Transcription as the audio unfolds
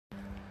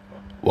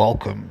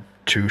Welcome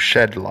to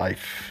Shed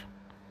Life.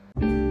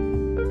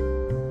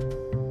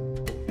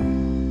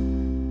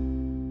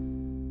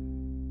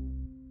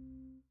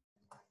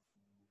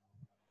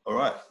 All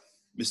right,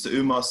 Mr.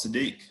 Umar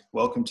Sadiq,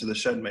 welcome to the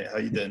Shed, mate. How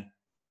you doing?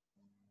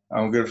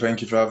 I'm good,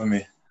 thank you for having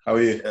me. How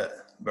are you? Yeah,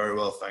 very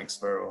well, thanks.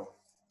 Very well.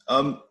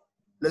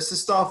 Let's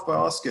just start off by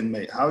asking,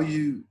 mate, how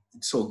you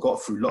sort of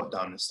got through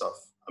lockdown and stuff.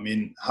 I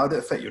mean, how did it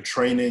affect your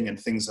training and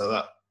things like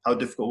that? How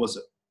difficult was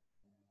it?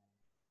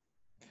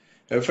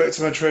 It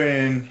affected my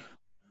training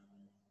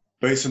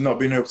based on not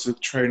being able to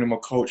train with my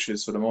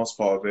coaches for the most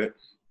part of it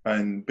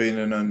and being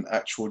in an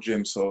actual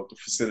gym, so the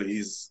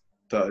facilities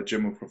that a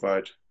gym will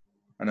provide,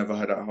 I never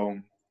had at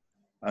home.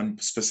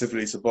 And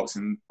specifically to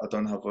boxing, I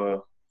don't have a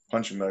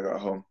punching bag at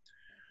home.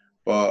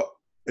 But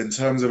in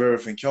terms of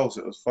everything else,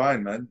 it was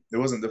fine, man. It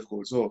wasn't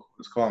difficult at all. It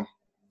was calm.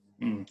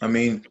 I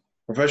mean,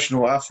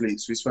 professional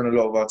athletes, we spend a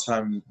lot of our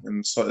time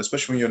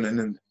especially when you're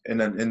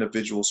in an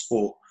individual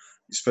sport,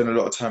 you spend a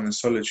lot of time in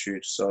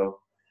solitude. So,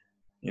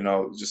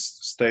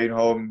 just staying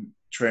home,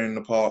 training in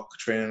the park,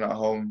 training at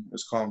home,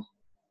 it's calm.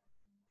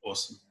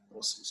 Awesome.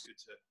 It's good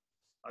to hear.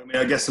 I mean,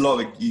 I guess a lot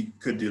of it, you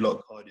could do a lot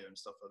of cardio and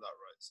stuff like that,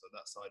 right? So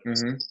that side of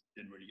it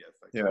didn't really get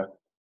affected. Yeah.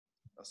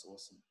 That's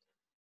awesome.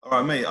 All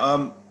right, mate.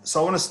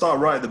 So I want to start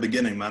right at the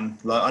beginning, man.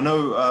 Like, I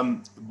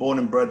know, born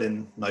and bred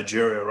in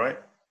Nigeria, right?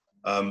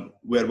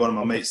 We had one of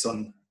my mates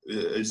on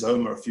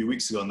Zoma a few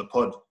weeks ago on the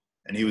pod,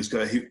 and he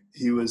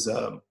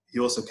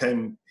also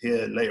came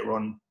here later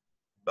on,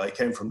 but he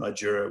came from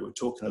Nigeria. We were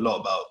talking a lot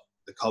about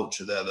the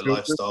culture there, the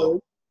lifestyle.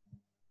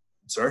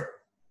 Sorry?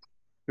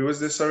 Who was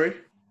this, sorry?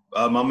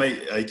 My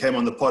mate, he came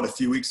on the pod a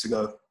few weeks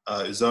ago,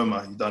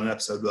 Zoma. He done an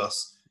episode with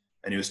us,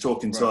 and he was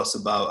talking to us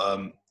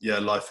about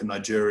life in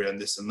Nigeria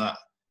and this and that.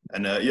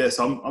 And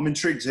so I'm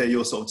intrigued to hear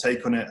your sort of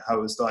take on it, how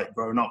it was like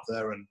growing up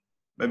there, and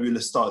maybe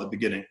let's start at the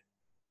beginning.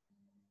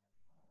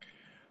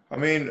 I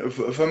mean,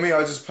 for me,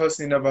 I just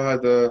personally never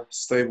had a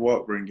stable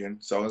upbringing.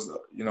 So I was,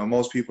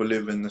 most people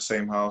live in the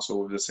same house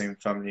or with the same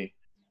family.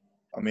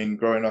 I mean,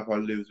 growing up, I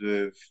lived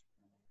with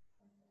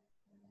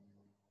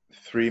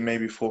 3,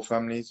 maybe 4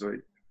 families.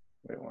 Wait,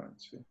 1,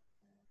 2.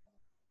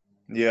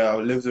 Yeah, I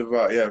lived with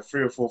about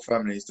 3 or 4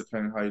 families,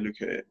 depending on how you look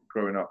at it,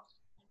 growing up.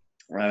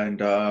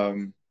 And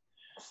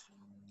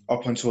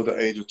up until the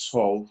age of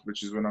 12,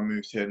 which is when I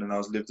moved here, and I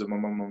lived with my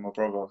mum and my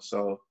brother.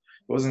 So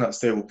it wasn't that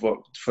stable. But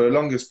for the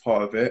longest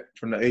part of it,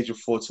 from the age of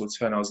 4 till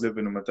 10, I was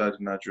living with my dad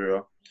in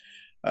Nigeria.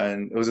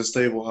 And it was a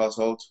stable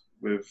household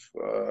with,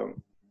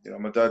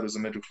 my dad was a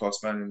middle-class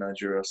man in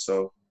Nigeria.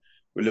 So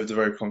we lived a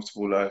very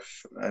comfortable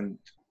life. And,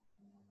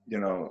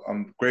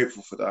 I'm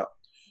grateful for that.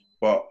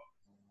 But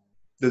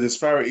the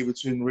disparity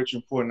between rich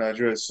and poor in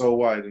Nigeria is so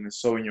wide and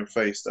it's so in your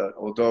face that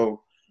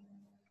although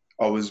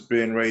I was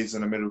being raised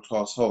in a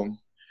middle-class home,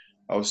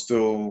 I was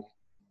still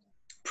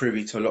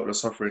privy to a lot of the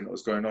suffering that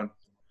was going on,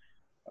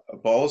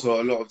 but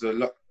also a lot of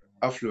the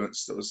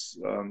affluence that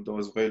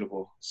was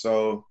available.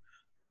 So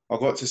I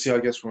got to see, I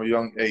guess, from a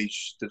young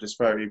age, the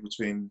disparity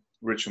between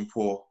rich and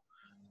poor,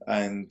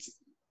 and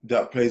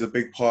that plays a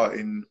big part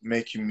in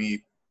making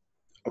me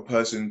a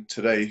person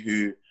today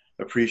who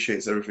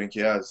appreciates everything he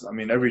has. I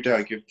mean, every day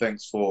I give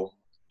thanks for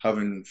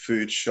having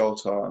food,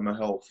 shelter, and my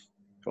health.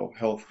 Well,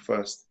 health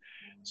first,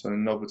 so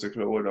in no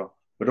particular order.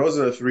 But those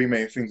are the 3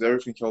 main things.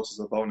 Everything else is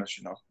a bonus,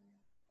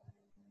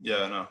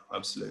 Yeah, no,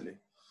 absolutely.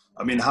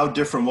 I mean, how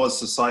different was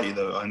society,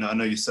 though? I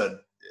know you said,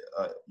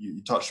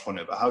 you touched upon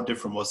it, but how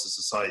different was the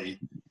society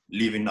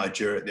leaving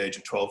Nigeria at the age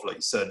of 12, like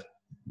you said,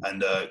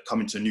 and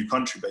coming to a new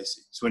country,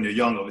 basically? So when you're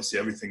young, obviously,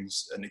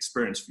 everything's an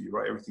experience for you,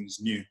 right?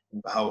 Everything's new.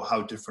 But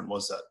how different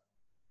was that?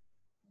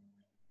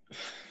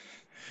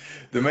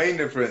 The main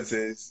difference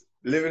is,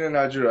 living in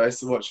Nigeria, I used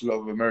to watch a lot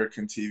of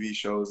American TV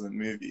shows and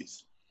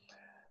movies.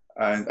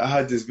 And I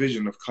had this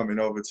vision of coming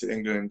over to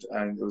England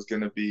and it was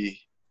going to be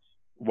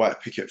white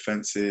picket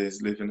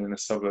fences, living in the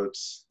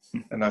suburbs.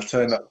 And I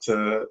turned up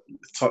to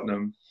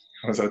Tottenham.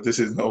 I was like, this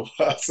is not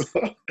what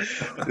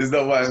this is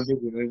not what I'm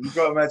envisioning. And you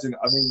got to imagine,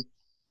 I mean,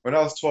 when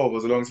I was 12, it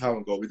was a long time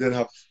ago. We didn't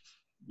have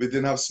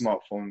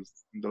smartphones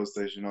in those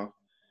days,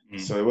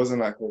 So it wasn't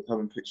like I was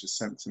having pictures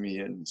sent to me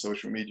and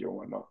social media and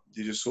whatnot.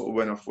 You just sort of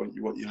went off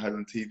what you had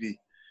on TV.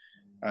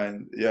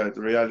 And yeah, the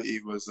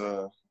reality was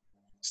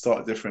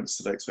stark difference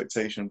to the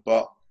expectation.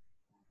 But,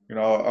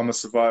 I'm a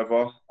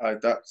survivor. I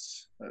adapt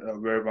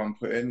wherever I'm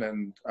put in,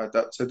 and I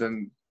adapted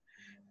and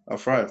I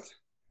thrived.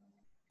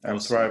 I'm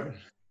thriving.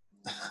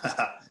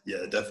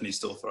 Yeah, definitely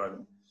still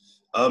thriving.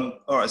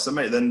 All right, so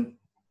mate, then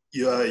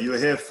you were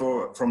here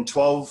from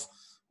 12.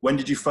 When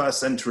did you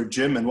first enter a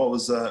gym, and what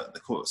was the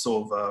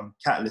sort of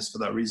catalyst for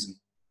that reason?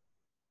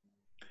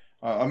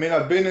 I mean,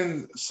 I've been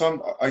in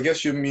some, I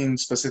guess you mean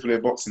specifically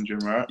a boxing gym,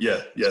 right?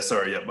 Yeah,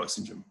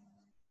 boxing gym.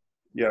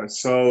 Yeah,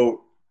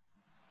 so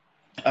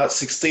at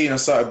 16, I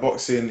started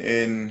boxing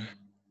in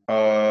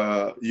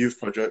youth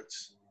project.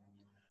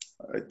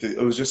 It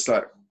was just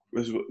like,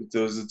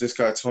 there was this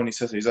guy, Tony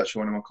Seta, he's actually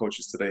one of my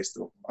coaches today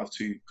still. I have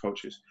 2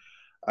 coaches.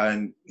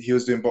 And he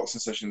was doing boxing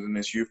sessions in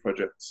this youth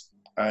project.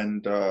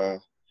 And I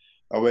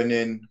went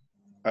in,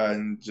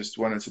 and just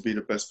wanted to be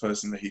the best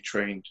person that he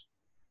trained.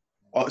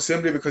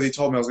 Simply because he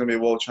told me I was going to be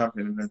a world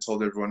champion and then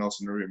told everyone else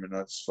in the room, and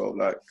I just felt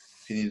like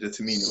he needed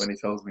to mean it when he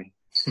tells me.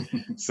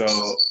 So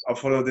I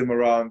followed him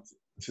around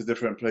to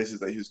different places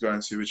that he was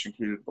going to, which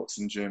included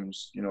boxing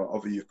gyms,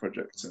 other youth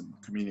projects and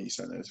community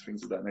centers,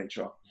 things of that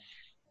nature.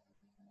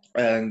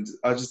 And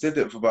I just did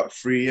it for about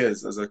 3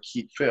 years as a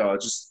keep fit. I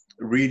just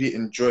really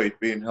enjoyed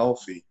being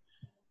healthy,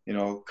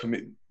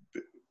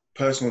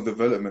 personal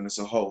development as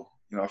a whole.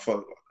 I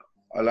felt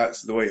I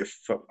liked the way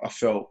I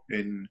felt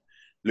in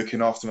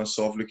looking after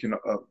myself,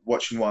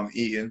 watching what I'm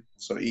eating,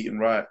 so eating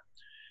right.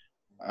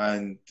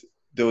 And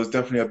there was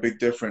definitely a big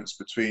difference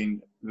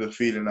between the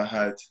feeling I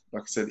had,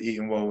 like I said,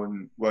 eating well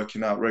and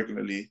working out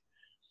regularly,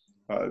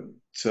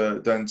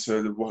 to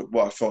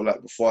what I felt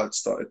like before I'd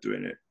started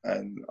doing it.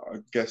 And I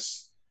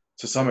guess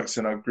to some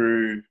extent I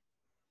grew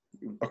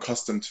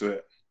accustomed to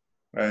it.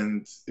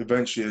 And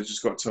eventually I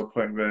just got to a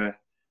point where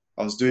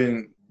I was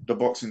doing the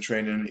boxing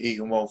training and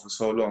eating well for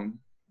so long.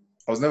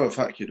 I was never a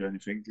fat kid or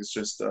anything. It's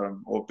just,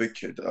 or a big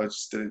kid. I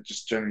just did it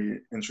just generally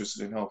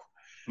interested in health.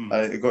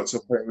 It got to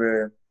a point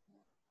where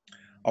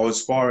I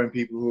was sparring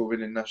people who were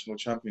winning national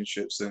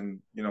championships and,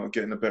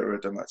 getting the better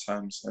of them at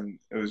times. And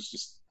it was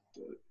just,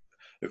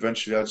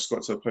 eventually I just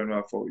got to a point where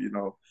I thought,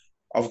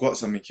 I've got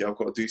something here. I've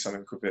got to do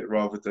something with it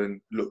rather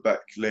than look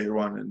back later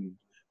on and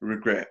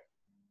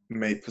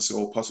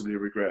possibly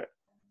regret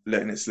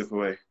letting it slip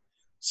away.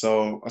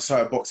 So I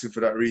started boxing for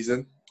that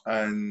reason.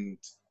 And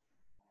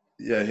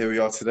yeah, here we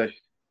are today.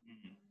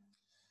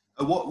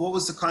 What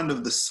was the kind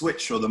of the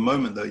switch or the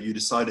moment that you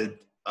decided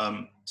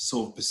to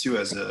sort of pursue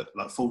as a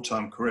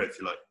full-time career, if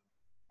you like?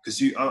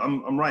 Because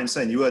I'm right in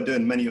saying you were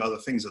doing many other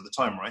things at the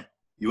time, right?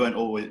 You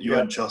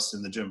weren't just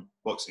in the gym,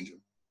 boxing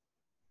gym.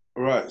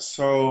 Right.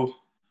 So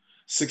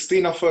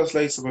 16, I first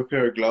laced up a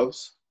pair of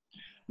gloves.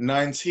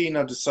 19,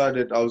 I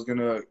decided I was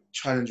gonna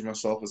challenge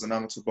myself as an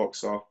amateur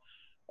boxer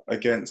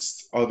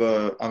against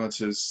other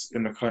amateurs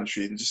in the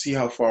country and just see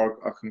how far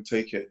I can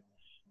take it.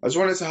 I just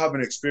wanted to have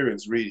an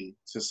experience, really,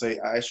 to say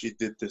I actually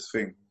did this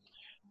thing.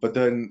 But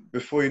then,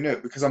 before you know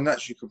it, because I'm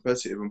naturally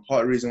competitive, and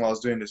part of the reason why I was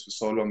doing this for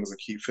so long as a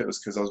keep fit was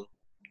because I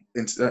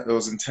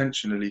was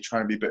intentionally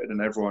trying to be better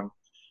than everyone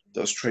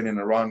that was training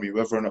around me,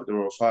 whether or not they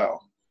were a fighter.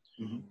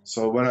 Mm-hmm.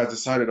 So when I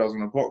decided I was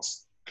going to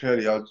box,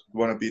 clearly I'd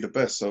want to be the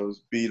best. So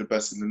be the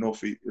best in the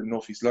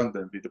northeast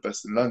London, be the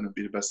best in London,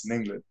 be the best in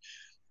England,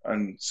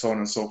 and so on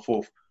and so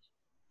forth.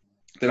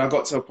 Then I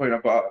got to a point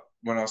about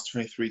when I was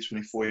 23,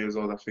 24 years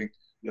old, I think,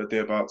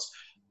 thereabouts,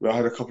 where I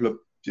had a couple of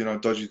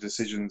dodgy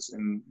decisions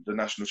in the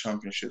national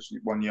championships,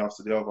 one year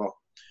after the other,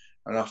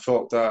 and I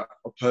felt that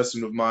a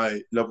person with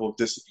my level of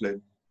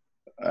discipline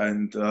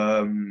and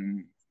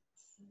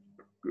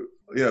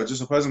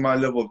just a person with my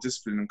level of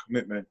discipline and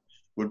commitment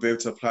would be able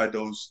to apply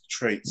those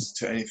traits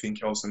to anything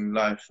else in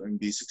life and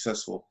be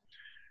successful.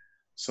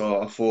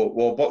 So I thought,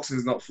 well, boxing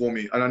is not for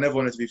me, and I never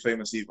wanted to be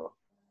famous either.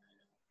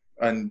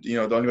 And the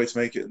only way to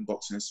make it in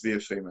boxing is to be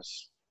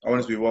famous. I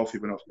wanted to be wealthy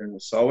but not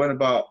famous. So I went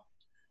about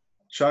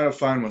trying to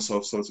find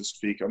myself, so to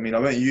speak. I mean, I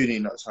went to uni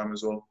in that time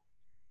as well.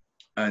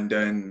 And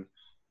then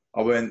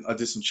I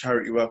did some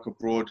charity work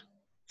abroad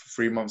for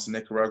 3 months in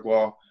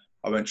Nicaragua.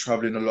 I went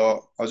traveling a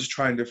lot. I was just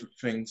trying different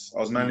things.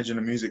 I was managing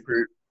a music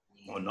group.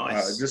 Oh,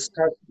 nice. Just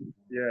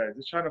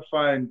trying to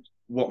find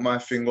what my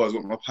thing was,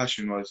 what my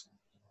passion was.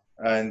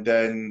 And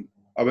then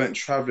I went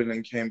traveling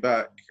and came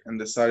back and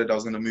decided I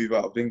was going to move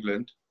out of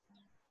England.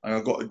 And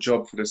I got a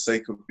job for the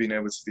sake of being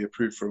able to be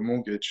approved for a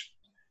mortgage.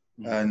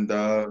 And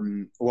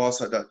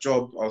whilst at that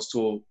job, I was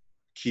still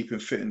keeping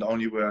fit in the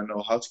only way I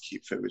know how to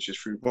keep fit, which is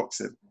through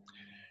boxing.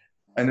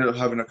 I ended up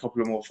having a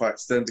couple of more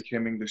fights, then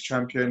became English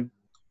champion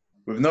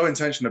with no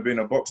intention of being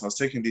a boxer. I was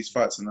taking these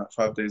fights on that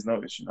 5 days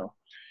notice,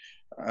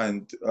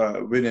 and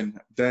winning.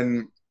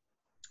 Then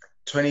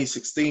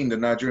 2016, the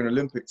Nigerian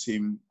Olympic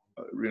team,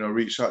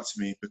 reached out to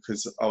me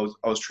because I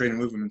was training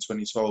with them in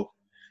 2012.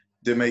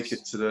 Didn't make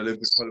it to the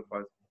Olympic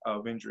qualifiers out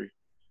of injury.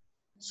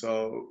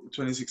 So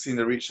 2016,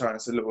 they reached out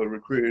and said, look, we're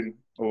recruiting,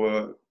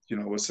 or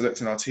we're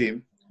selecting our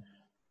team.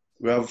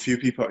 We have a few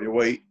people at your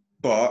weight,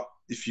 but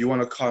if you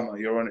want to come at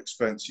your own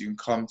expense, you can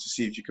come to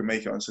see if you can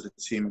make it onto the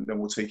team, and then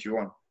we'll take you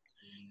on.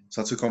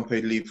 So I took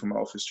unpaid leave from my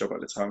office job at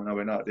the time, and I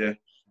went out there,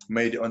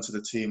 made it onto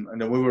the team. And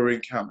then we were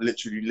in camp,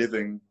 literally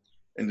living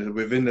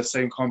within the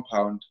same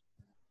compound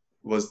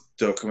was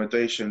the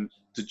accommodation,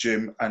 the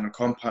gym, and the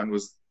compound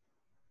was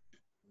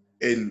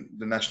in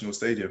the national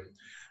stadium.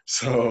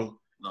 So,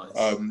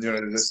 nice.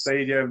 There's a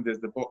stadium, there's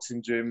the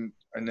boxing gym,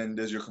 and then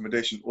there's your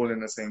accommodation all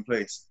in the same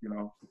place,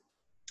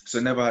 So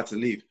I never had to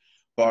leave.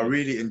 But I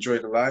really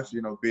enjoyed the life,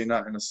 being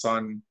out in the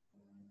sun,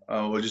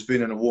 or just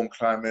being in a warm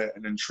climate,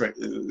 and then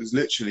it was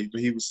literally,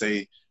 but he would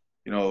say,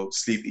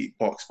 sleep, eat,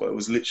 box, but it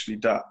was literally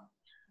that.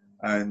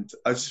 And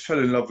I just fell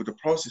in love with the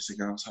process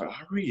again. I was like,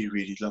 I really,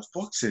 really love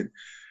boxing.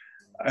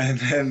 And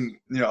then,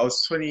 I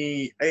was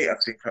 28, I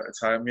think, at the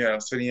time. Yeah, I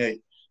was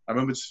 28. I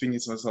remember just thinking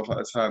to myself at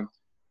the time,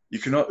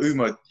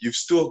 you've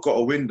still got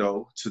a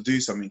window to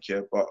do something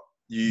here, but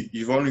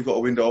you've only got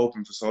a window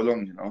open for so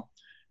long,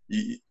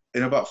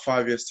 in about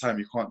 5 years' time,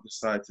 you can't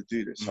decide to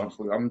do this. So I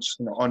thought I'm just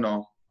going to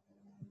honour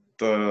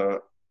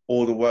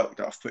all the work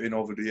that I've put in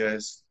over the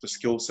years, the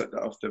skill set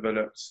that I've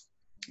developed.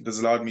 That's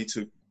allowed me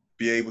to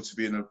be able to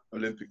be in an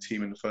Olympic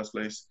team in the first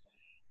place.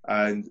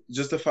 And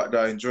just the fact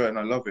that I enjoy it and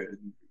I love it,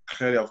 and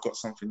clearly I've got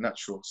something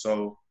natural.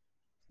 So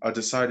I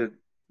decided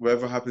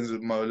whatever happens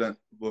with my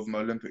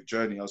Olympic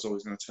journey, I was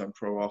always going to turn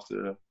pro after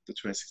the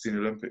 2016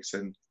 Olympics.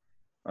 And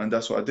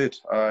that's what I did.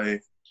 I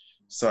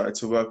started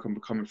to work on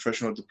becoming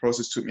professional. The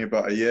process took me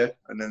about a year.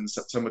 And then in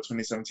September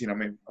 2017,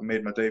 I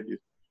made my debut.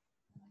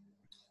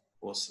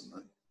 Awesome,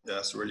 man. Yeah,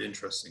 that's a really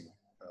interesting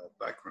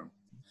background.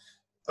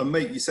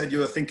 Mate, you said you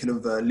were thinking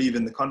of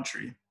leaving the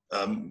country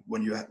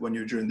when you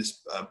were during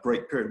this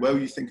break period. Where were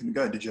you thinking of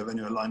going? Did you have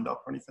anywhere lined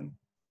up or anything?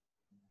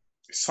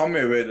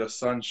 Somewhere where the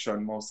sun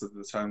shone most of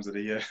the times of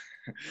the year.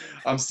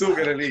 I'm still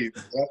going to leave.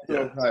 That's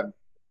still time.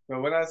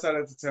 So when I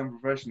decided to turn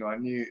professional, I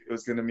knew it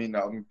was going to mean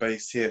that I'm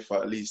based here for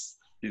at least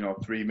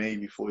 3,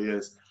 maybe 4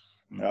 years.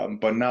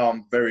 But now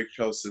I'm very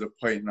close to the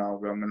point now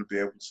where I'm going to be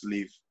able to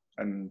leave.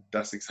 And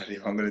that's exactly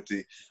what I'm going to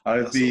do. I'm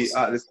going to be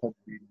awesome. At this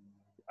country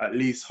at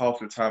least half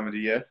the time of the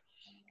year,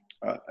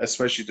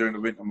 especially during the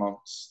winter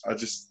months. I'm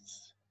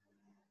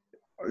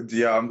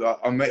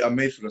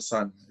made for the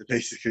sun,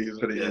 basically,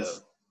 is what it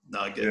is. No,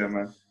 I get it. Yeah,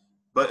 man.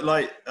 But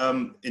like,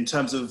 in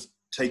terms of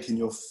taking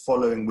your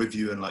following with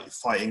you and like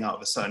fighting out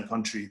of a certain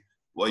country,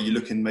 what are you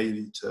looking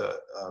maybe to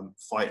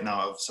fight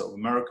now of sort of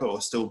America,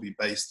 or still be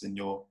based in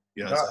your,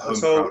 home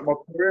So crowd? my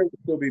career will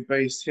still be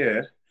based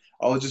here.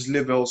 I'll just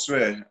live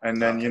elsewhere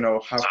and then,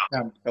 have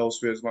camp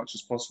elsewhere as much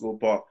as possible.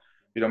 But,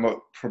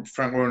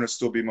 Frank Warren will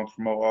still be my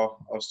promoter.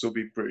 I'll still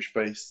be British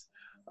based.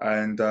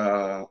 And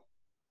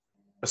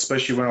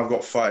especially when I've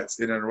got fights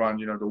in and around,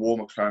 the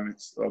warmer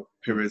climates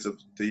periods of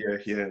the year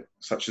here,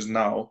 such as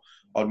now,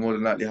 I'd more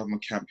than likely have my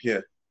camp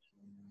here,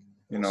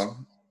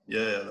 Awesome.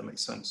 Yeah, that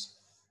makes sense.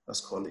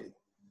 That's quality.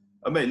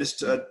 Mate,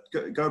 let's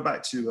go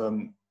back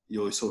to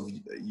your sort of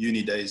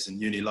uni days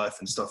and uni life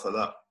and stuff like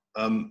that.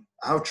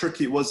 How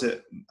tricky was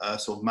it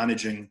sort of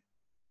managing,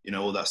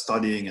 all that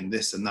studying and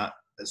this and that,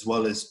 as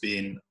well as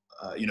being,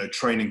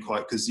 training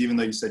quite, because even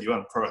though you said you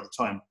weren't pro at the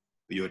time,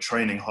 but you were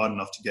training hard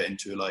enough to get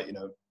into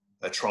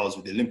trials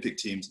with the Olympic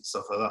teams and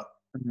stuff like that.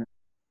 Mm-hmm.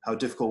 How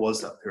difficult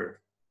was that period?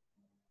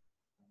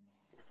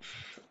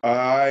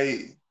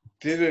 I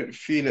didn't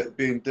feel it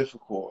being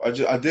difficult. I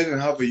didn't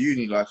have a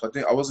uni life.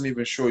 I wasn't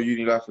even sure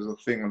uni life was a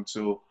thing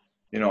until,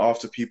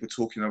 after people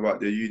talking about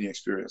their uni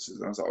experiences.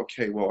 And I was like,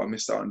 okay, well, I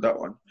missed out on that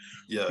one.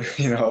 Yeah.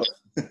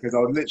 Because I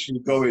would literally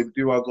go and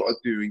do what I got to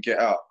do and get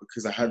out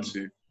because I had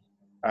to.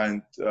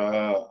 And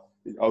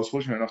I was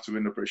fortunate enough to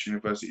win the British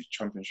University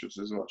Championships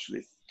as well,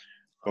 actually.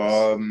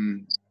 I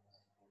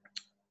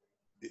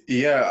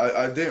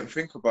didn't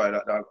think about it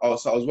like that. I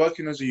was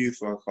working as a youth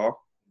worker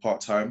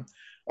part-time.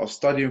 I was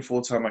studying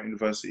full-time at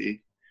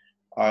university.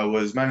 I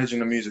was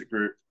managing a music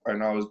group,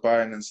 and I was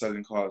buying and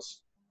selling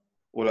cars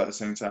all at the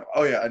same time.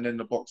 Oh yeah, and then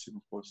the boxing,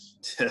 of course.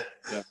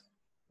 Yeah.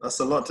 That's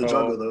a lot to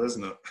juggle though,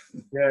 isn't it?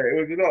 Yeah,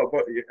 it was a lot.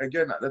 But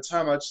again, at the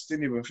time, I just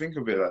didn't even think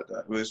of it like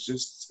that. It was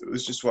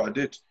just what I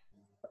did.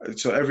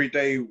 So every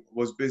day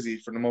was busy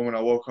from the moment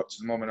I woke up to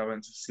the moment I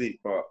went to sleep.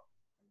 But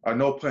at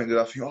no point did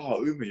I think,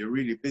 oh, Uma, you're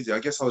really busy. I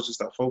guess I was just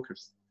that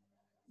focused.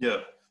 Yeah,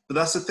 but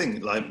that's the thing.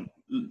 Like,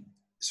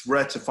 it's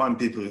rare to find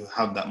people who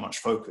have that much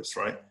focus,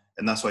 right?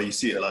 And that's why you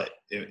see it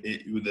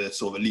with the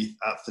sort of elite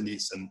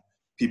athletes and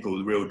people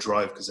with real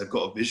drive because they've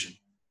got a vision.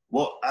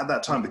 What at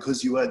that time,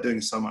 because you were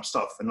doing so much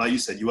stuff, and like you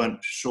said, you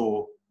weren't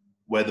sure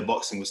where the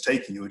boxing was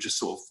taking. You were just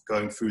sort of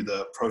going through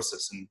the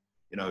process and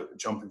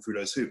jumping through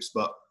those hoops.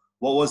 But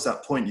what was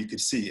that point you could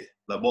see?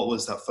 Like, what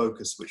was that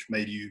focus which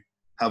made you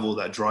have all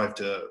that drive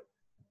to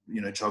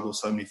juggle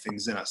so many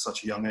things in at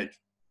such a young age?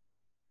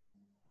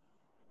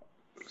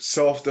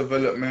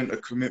 Self-development, a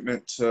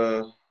commitment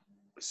to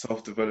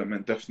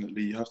self-development.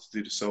 Definitely, you have to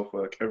do the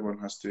self-work. Everyone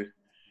has to.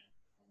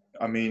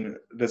 I mean,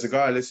 there's a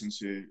guy I listen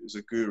to, who's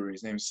a guru,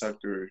 his name's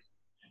Sadhguru,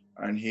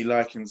 and he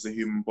likens the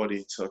human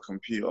body to a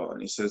computer,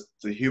 and he says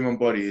the human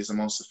body is the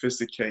most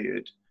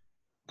sophisticated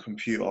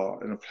computer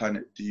on the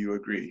planet. Do you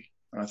agree?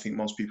 And I think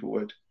most people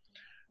would.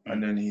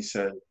 And then he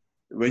said,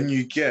 when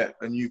you get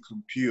a new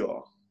computer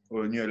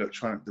or a new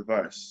electronic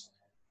device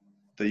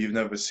that you've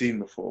never seen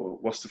before,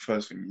 what's the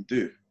first thing you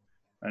do?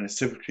 And it's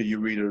typically you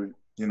read a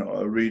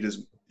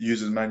reader's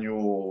user's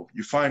manual, or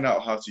you find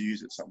out how to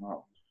use it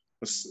somehow.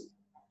 But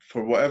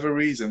for whatever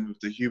reason, with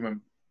the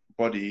human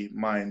body,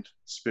 mind,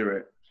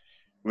 spirit,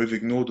 we've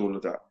ignored all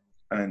of that.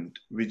 And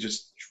we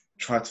just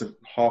try to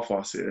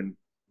half-ass it and,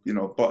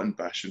 button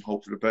bash and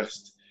hope for the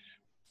best,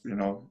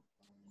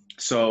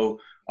 So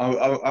I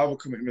have a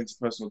commitment to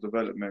personal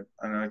development.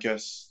 And I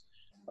guess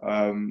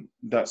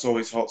that's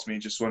always helped me,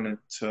 just wanted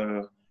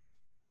to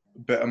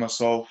better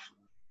myself,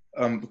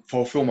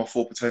 fulfill my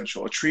full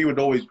potential. A tree would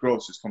always grow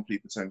to its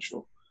complete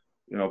potential,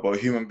 but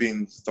human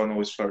beings don't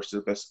always flourish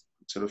to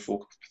the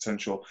full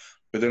potential.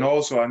 But then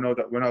also I know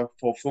that when I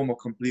fulfill my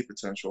complete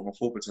potential, my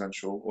full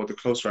potential, or the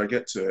closer I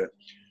get to it,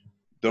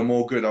 the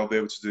more good I'll be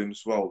able to do in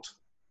this world.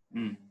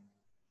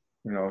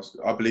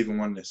 I believe in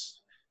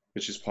oneness.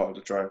 which is part of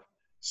the drive.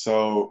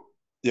 So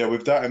yeah,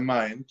 with that in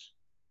mind,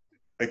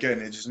 again,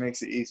 it just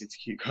makes it easy to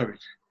keep going,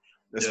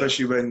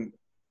 especially when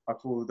I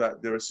feel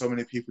that there are so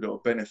many people that will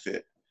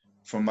benefit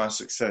from my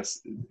success.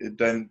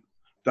 Then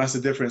that's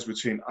the difference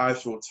between I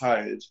feel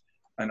tired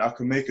and I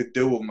can make a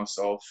deal with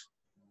myself.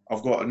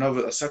 I've got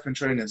a second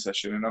training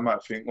session and I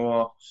might think,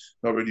 oh,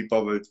 not really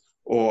bothered.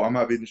 Or I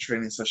might be in the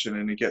training session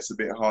and it gets a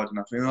bit hard and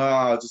I think, oh,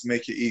 I'll just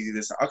make it easy.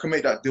 I can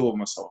make that deal with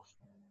myself,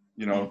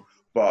 you know.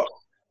 But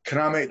can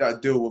I make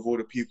that deal with all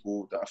the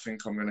people that I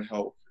think I'm going to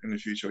help in the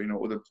future? You know,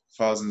 all the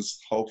thousands,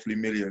 hopefully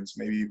millions,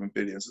 maybe even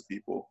billions of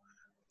people.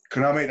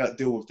 Can I make that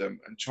deal with them?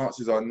 And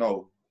chances are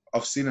no.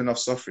 I've seen enough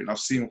suffering. I've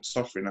seen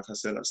suffering, like I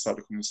said at the start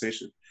of the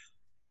conversation.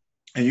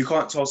 And you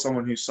can't tell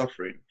someone who's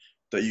suffering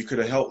that you could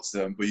have helped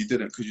them, but you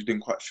didn't because you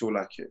didn't quite feel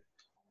like it.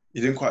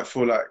 You didn't quite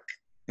feel like,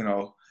 you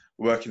know,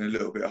 working a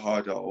little bit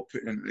harder or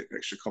putting in an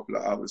extra couple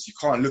of hours. You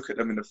can't look at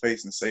them in the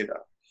face and say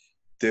that.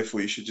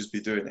 Therefore, you should just be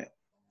doing it.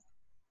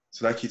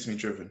 So that keeps me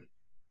driven.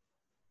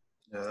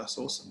 Yeah, that's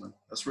awesome, man.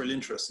 That's really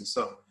interesting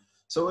stuff.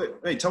 So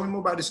wait, tell me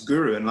more about this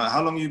guru and like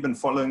how long you've been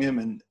following him,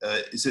 and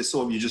is it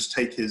sort of you just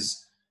take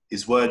his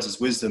words as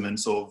wisdom and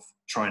sort of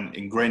try and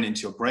ingrain it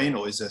into your brain,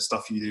 or is there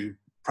stuff you do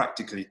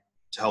practically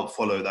to help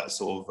follow that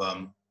sort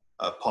of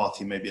path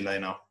you may be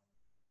laying out?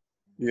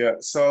 Yeah,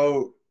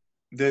 so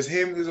there's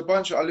him,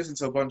 I listen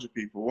to a bunch of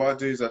people. What I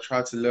do is I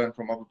try to learn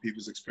from other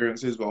people's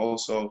experiences, but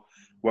also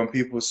when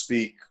people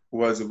speak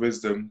words of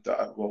wisdom,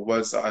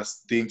 words that I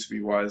deem to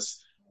be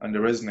wise and they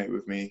resonate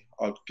with me,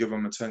 I'll give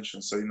them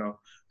attention. So, you know,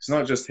 it's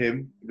not just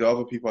him, the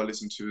other people I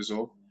listen to as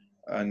well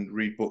and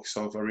read books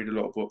of. I read a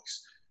lot of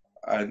books.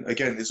 And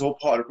again, it's all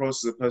part of the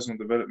process of personal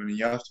development and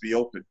you have to be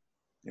open.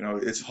 You know,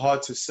 it's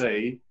hard to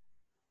say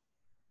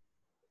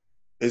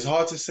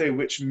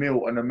which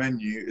meal on a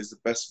menu is the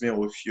best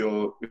meal if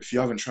you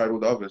haven't tried all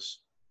the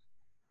others.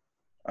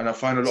 And I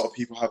find a lot of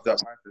people have that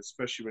mindset,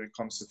 especially when it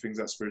comes to things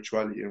like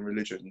spirituality and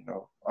religion, you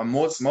know. And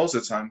most of the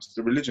times,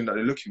 the religion that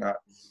they're looking at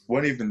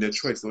weren't even their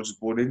choice. They were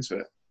just born into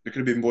it. They could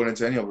have been born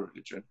into any other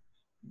religion.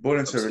 Born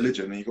into a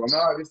religion, and you go,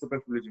 no, this is the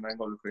best religion, I ain't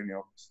got to look at any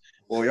others.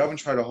 Or you haven't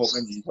tried a whole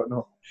menu, you don't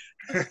know.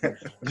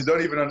 You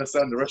don't even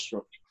understand the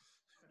restaurant,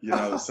 you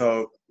know.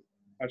 So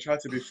I try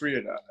to be free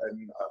of that.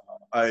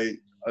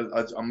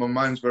 And my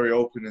mind's very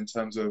open in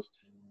terms of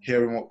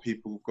hearing what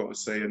people have got to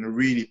say and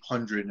really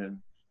pondering and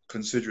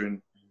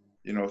considering,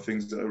 you know,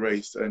 things that are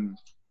raised. And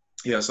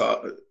yeah,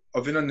 so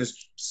I've been on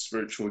this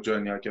spiritual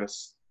journey, I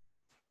guess,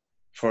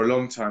 for a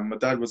long time. My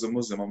dad was a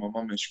Muslim and my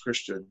mum is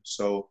Christian.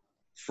 So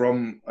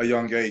from a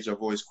young age,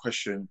 I've always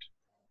questioned,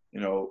 you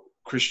know,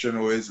 Christian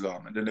or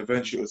Islam. And then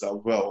eventually it was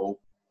like,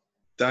 well,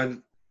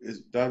 dad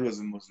was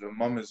a Muslim,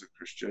 mum is a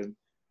Christian.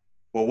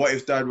 Well, what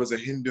if dad was a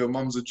Hindu and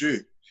mum's a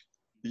Jew?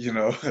 You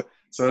know?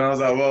 So then I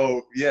was like,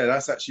 well, yeah,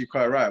 that's actually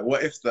quite right.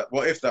 What if that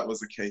was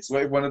the case?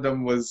 What if one of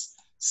them was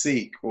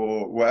Sikh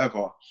or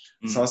whatever?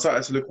 So I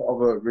started to look at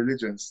other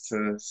religions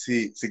to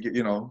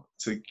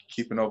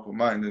keep an open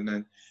mind. And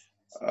then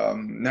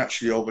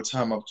naturally over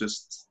time, I've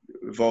just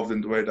evolved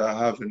in the way that I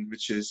have, and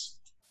which is,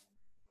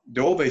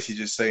 they're all basically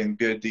just saying,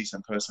 be a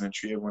decent person and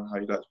treat everyone how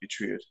you'd like to be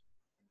treated,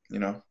 you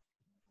know?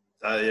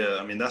 Yeah,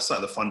 I mean, that's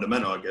like the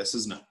fundamental, I guess,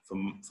 isn't it?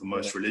 For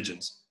most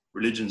religions.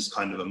 Religion's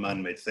kind of a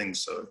man-made thing,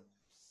 so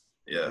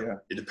yeah,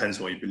 it depends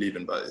on what you believe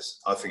in, but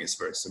I think it's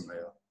very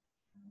similar.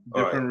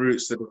 Yeah. Different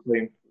routes to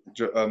the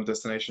same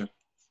destination.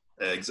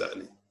 Yeah,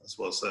 exactly. That's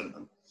well said,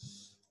 man.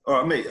 All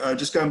right, mate,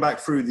 just going back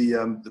through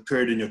the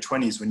period in your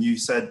 20s when you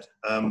said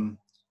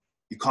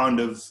you kind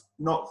of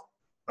not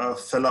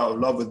fell out of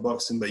love with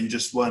boxing, but you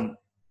just weren't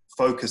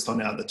focused on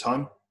it at the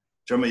time.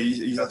 Do you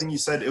remember? I think you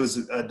said it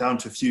was down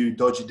to a few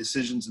dodgy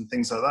decisions and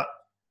things like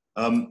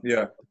that.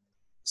 Yeah.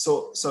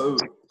 So a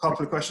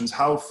couple of questions.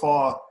 How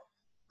far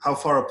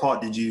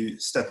apart did you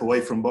step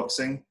away from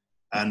boxing,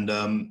 and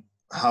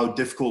how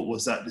difficult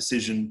was that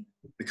decision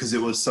because it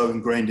was so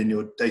ingrained in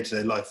your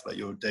day-to-day life, like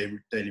your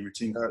daily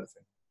routine kind of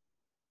thing?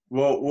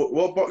 Well,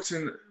 what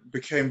boxing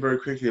became very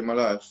quickly in my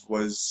life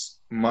was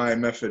my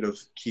method of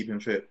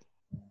keeping fit.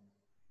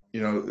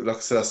 You know, like I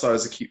said, I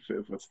started to keep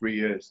fit for 3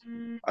 years.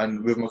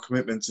 And with my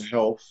commitment to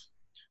health,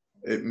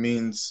 it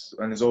means,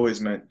 and it's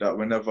always meant, that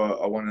whenever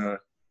I want to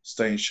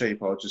stay in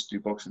shape, I'll just do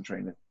boxing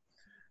training.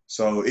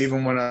 So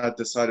even when I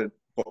decided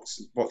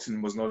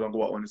boxing was no longer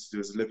what I wanted to do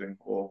as a living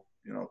or,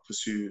 you know,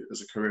 pursue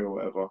as a career or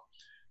whatever,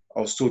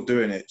 I was still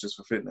doing it just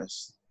for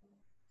fitness.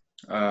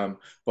 But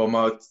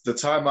the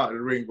time out of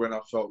the ring when I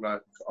felt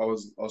like I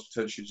was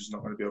potentially just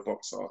not going to be a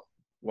boxer,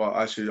 well,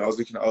 actually, I was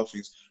looking at other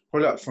things,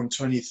 probably like from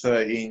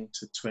 2013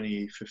 to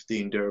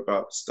 2015,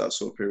 thereabouts, that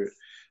sort of period.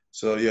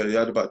 So yeah, you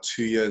had about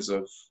 2 years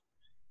of,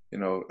 you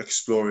know,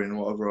 exploring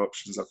what other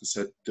options, like I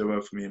said, there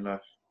were for me in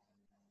life.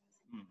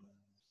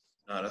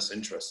 No, that's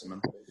interesting,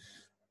 man.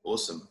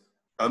 Awesome.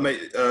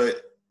 Mate,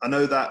 I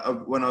know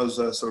that when I was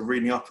sort of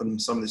reading up on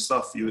some of this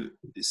stuff, you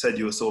said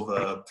you were sort of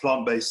a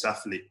plant-based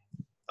athlete.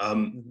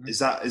 Is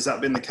that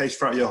been the case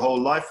throughout your whole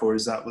life, or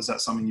was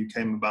that something you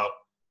came about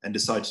and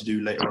decided to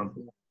do later on?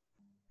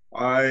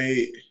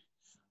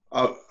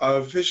 I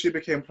officially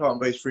became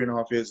plant-based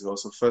 3.5 years ago,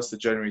 so 1st of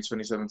January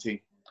 2017.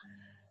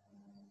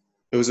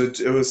 It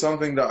was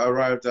something that I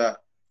arrived at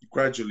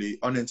gradually,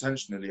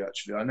 unintentionally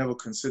actually. I never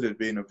considered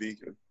being a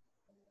vegan.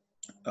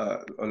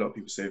 A lot of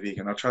people say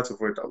vegan. I try to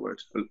avoid that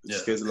word. It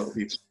scares a lot of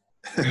people.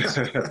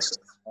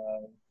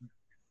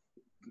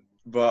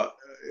 But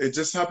it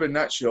just happened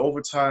naturally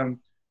over time.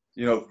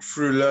 You know,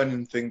 through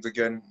learning things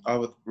again, I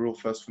was real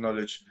thirst for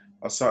knowledge.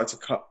 I started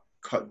to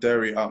cut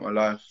dairy out of my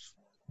life.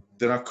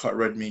 Then I cut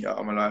red meat out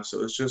of my life. So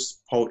it was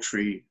just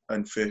poultry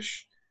and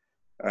fish.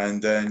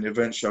 And then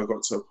eventually I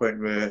got to a point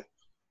where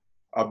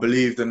I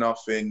believed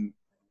enough in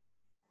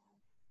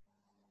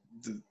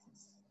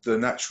the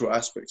natural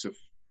aspects of,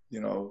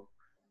 you know,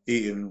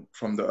 eating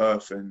from the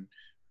earth and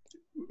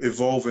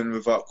evolving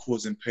without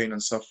causing pain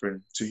and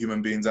suffering to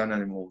human beings and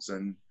animals.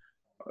 And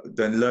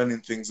then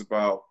learning things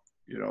about,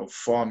 you know,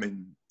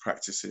 farming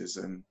practices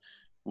and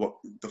what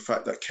the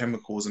fact that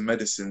chemicals and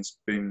medicines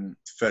being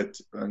fed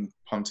and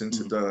pumped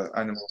into the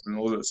animals and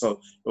all that. So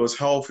it was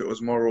health, it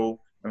was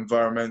moral,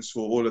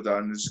 environmental, all of that.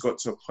 And it just got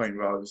to a point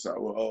where I was like,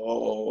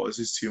 well, this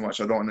is too much.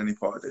 I don't want any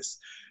part of this.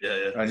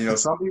 And, you know,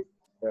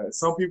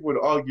 some people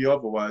would argue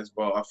otherwise,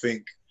 but I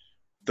think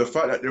the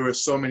fact that there were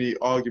so many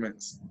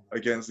arguments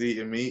against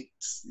eating meat,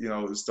 you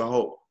know, it's the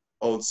whole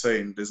old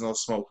saying, there's no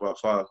smoke without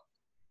fire.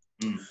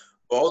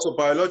 But also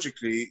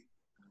biologically,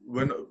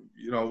 we're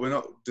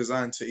not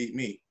designed to eat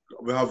meat.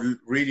 We have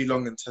really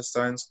long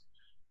intestines,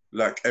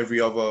 like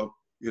every other,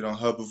 you know,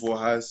 herbivore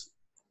has.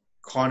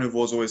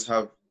 Carnivores always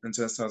have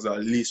intestines that are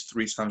at least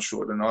 3 times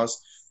shorter than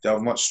ours. They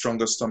have much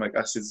stronger stomach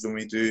acids than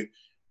we do.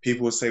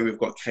 People say we've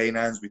got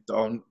canines. We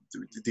don't.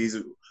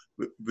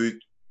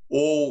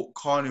 All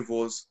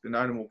carnivores in the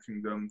animal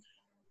kingdom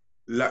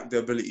lack the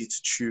ability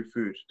to chew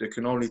food. They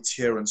can only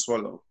tear and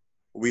swallow.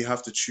 We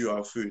have to chew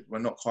our food. We're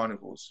not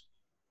carnivores,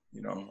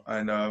 you know.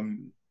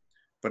 And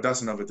but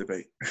that's another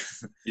debate.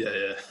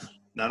 Yeah.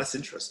 Now that's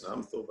interesting. I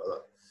haven't thought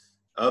about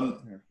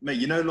that. Mate,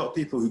 you know, a lot of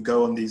people who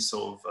go on these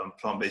sort of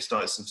plant-based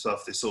diets and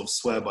stuff, they sort of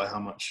swear by how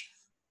much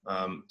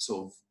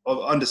sort of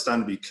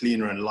understandably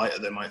cleaner and lighter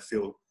they might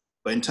feel.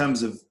 But in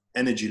terms of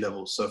energy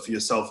levels, so for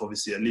yourself,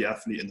 obviously, elite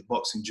athlete in the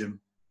boxing gym,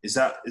 is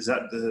that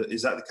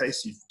the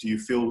case? Do you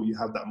feel you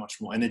have that much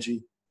more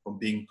energy from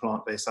being a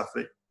plant-based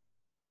athlete?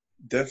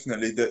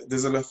 Definitely.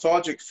 There's a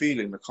lethargic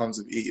feeling that comes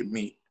with eating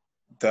meat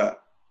that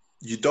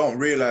you don't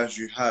realize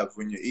you have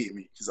when you're eating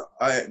meat, because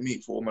I ate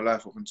meat for all my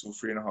life up until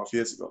 3.5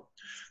 years ago.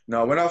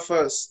 Now, when I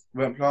first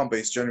went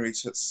plant-based, January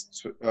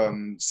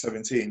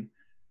 17,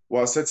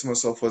 what I said to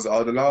myself was I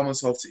would allow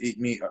myself to eat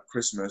meat at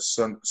Christmas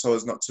so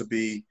as not to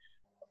be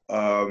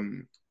a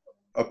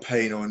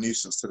pain or a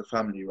nuisance to the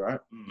family, right?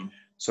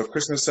 So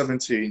Christmas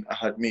 17, I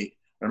had meat.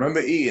 I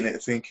remember eating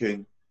it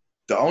thinking,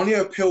 the only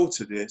appeal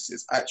to this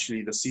is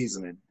actually the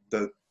seasoning.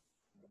 The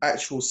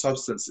actual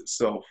substance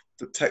itself,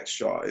 the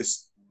texture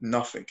is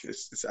nothing.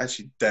 It's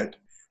actually dead.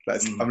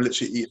 Like I'm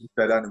literally eating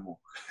a dead animal.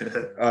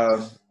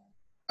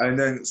 And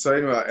then, so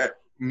anyway, I ate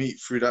meat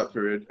through that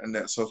period. And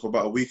then, so for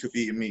about a week of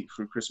eating meat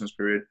through Christmas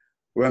period,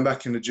 went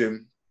back in the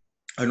gym,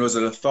 and there was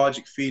a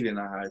lethargic feeling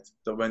I had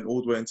that went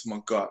all the way into my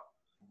gut.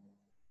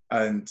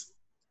 And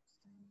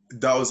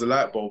that was a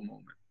light bulb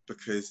moment,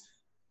 because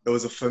it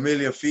was a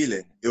familiar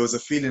feeling. It was a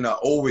feeling I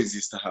always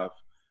used to have,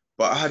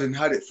 but I hadn't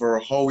had it for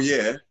a whole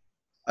year.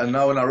 And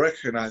now when I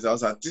recognized it, I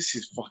was like, this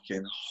is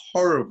fucking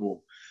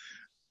horrible.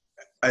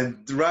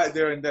 And right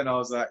there and then I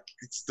was like,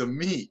 it's the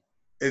meat.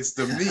 It's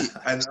the meat.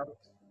 And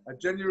I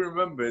genuinely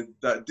remembered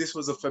that this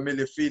was a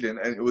familiar feeling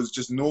and it was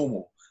just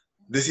normal.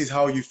 This is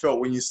how you felt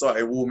when you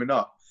started warming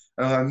up.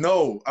 And I was like,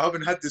 no, I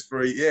haven't had this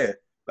for a year.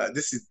 Like,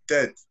 this is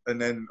dead.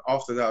 And then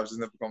after that, I've just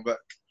never gone back.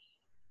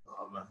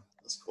 Oh man,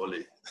 that's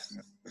quality.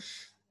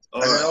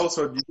 And then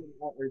also,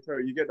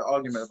 you get the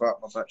argument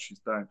about my battery's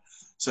dying.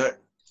 So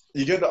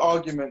you get the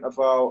argument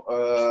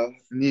about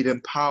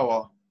needing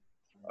power.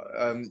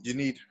 You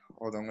need,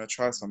 hold on, I'm going to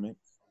try something.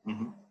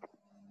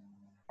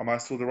 Am I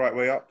still the right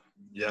way up?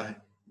 Yeah.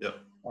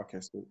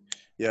 Okay, so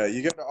yeah,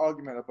 you get the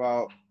argument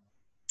about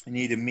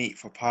needing meat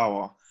for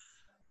power.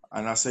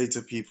 And I say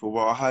to people,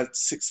 well, I had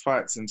 6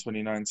 fights in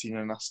 2019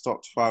 and I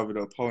stopped 5 of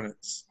the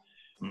opponents.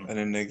 And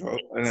then they go,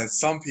 and then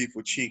some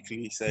people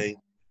cheekily say,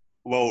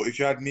 well, if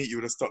you had meat, you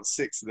would have stopped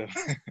 6 of them.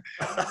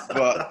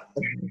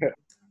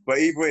 but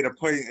either way, the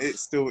point it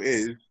still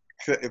is,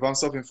 if I'm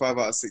stopping 5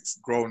 out of 6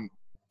 grown,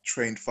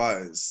 trained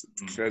fighters,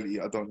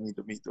 clearly I don't need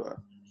the meat, do I?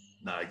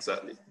 No,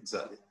 exactly.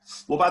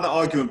 What about the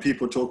argument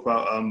people talk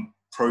about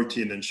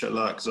protein and shit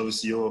like that? Because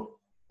obviously you're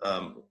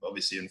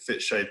obviously in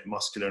fit shape,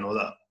 muscular and all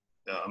that.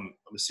 I'm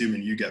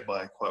assuming you get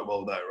by quite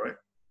well there, right?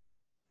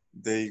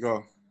 There you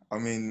go. I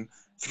mean,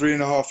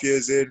 3.5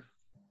 years in,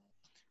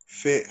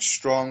 fit,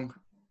 strong,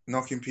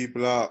 knocking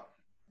people out.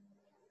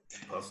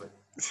 Perfect.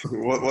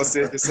 What's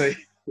there to say?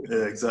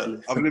 Yeah,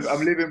 exactly. I'm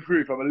living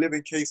proof. I'm a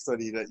living case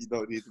study that you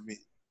don't need the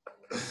meat.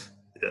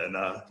 Yeah,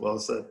 nah, well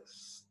said.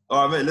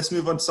 All right, mate, let's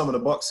move on to some of the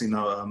boxing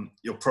now,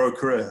 your pro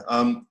career.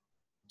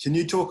 Can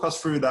you talk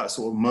us through that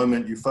sort of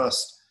moment you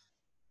first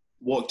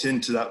walked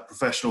into that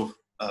professional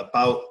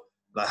bout?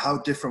 Like, how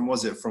different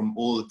was it from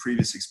all the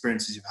previous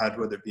experiences you've had,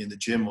 whether it be in the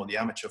gym or the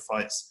amateur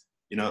fights,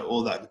 you know,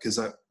 all that? Because,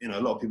 you know,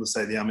 a lot of people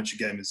say the amateur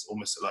game is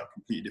almost like a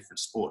completely different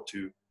sport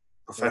to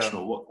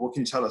professional. Yeah. What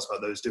can you tell us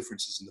about those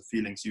differences and the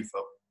feelings you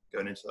felt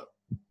going into that?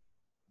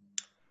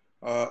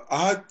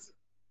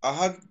 I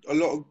had a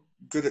lot of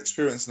good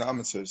experience in the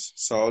amateurs,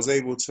 so I was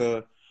able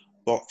to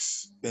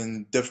box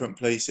in different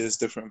places,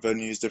 different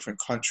venues, different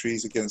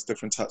countries against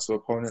different types of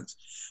opponents.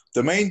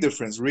 The main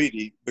difference,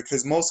 really,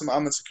 because most of my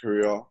amateur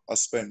career I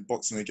spent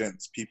boxing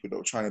against people that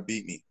were trying to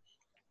beat me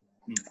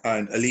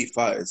and elite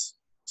fighters.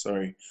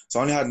 Sorry, so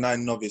I only had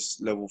 9 novice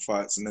level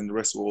fights, and then the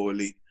rest were all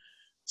elite.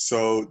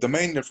 So the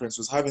main difference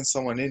was having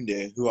someone in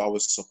there who I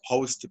was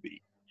supposed to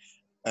beat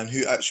and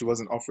who actually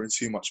wasn't offering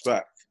too much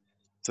back.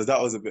 So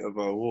that was a bit of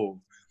a whoa.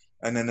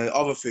 And then the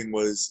other thing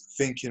was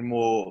thinking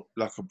more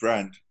like a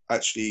brand,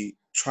 actually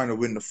trying to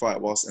win the fight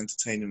whilst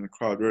entertaining the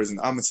crowd. Whereas in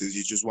amateurs,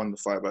 you just won the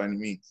fight by any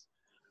means,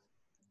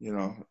 you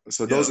know.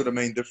 So those are the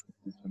main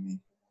differences for me.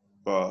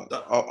 But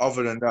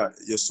other than that,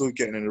 you're still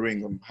getting in the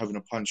ring and having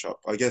a punch up.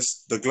 I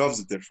guess the gloves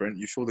are different.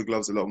 You feel the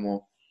gloves a lot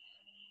more.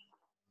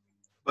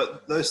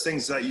 But those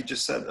things that you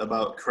just said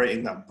about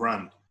creating that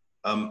brand,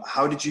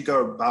 how did you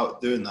go about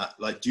doing that?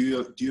 Like,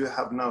 do you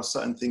have now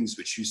certain things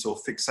which you sort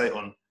of fixate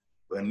on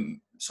when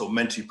sort of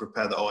mentally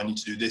prepare that, oh, I need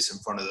to do this in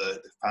front of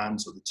the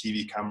fans or the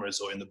TV cameras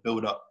or in the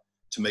build-up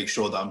to make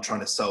sure that I'm trying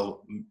to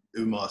sell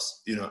Umar,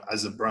 you know,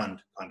 as a brand,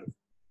 kind of?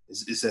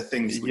 Is there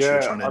things which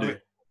you're trying to do?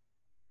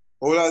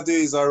 All I do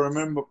is I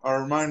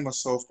remind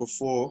myself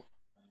before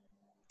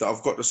that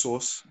I've got the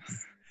sauce.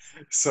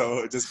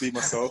 So just be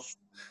myself.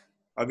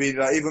 I mean,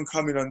 like, even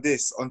coming on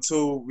this,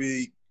 until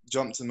we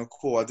jumped in the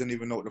call, I didn't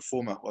even know what the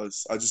format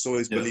was. I just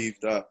always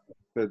believed that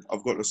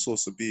I've got the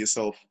sauce, to be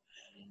yourself.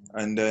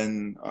 And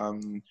then...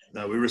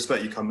 no, we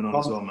respect you coming on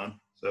as well, man.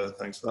 So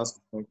thanks for that.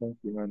 Thank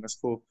you, man. That's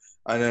cool.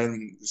 And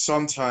then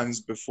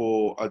sometimes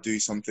before I do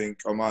something,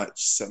 I might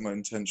set my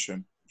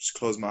intention. Just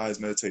close my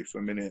eyes, meditate for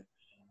a minute,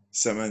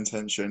 set my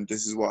intention.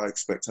 This is what I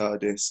expect out of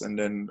this. And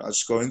then I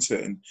just go into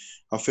it. And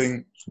I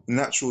think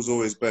natural is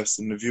always best,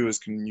 and the viewers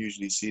can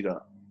usually see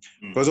that.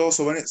 Because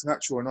also when it's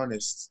natural and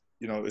honest,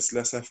 you know, it's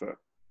less effort.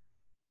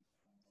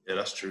 Yeah,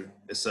 that's true.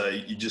 It's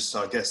you just,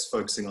 I guess,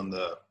 focusing on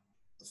the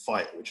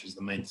fight, which is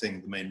the main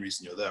thing, the main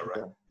reason you're there, right?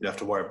 Yeah. You don't have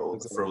to worry about all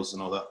the thrills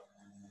and all that.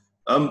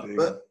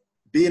 But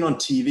being on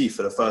TV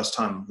for the first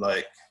time,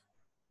 like,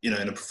 you know,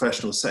 in a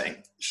professional setting,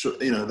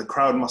 you know, the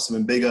crowd must have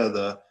been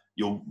bigger.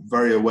 You're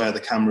very aware the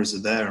cameras are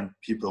there and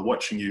people are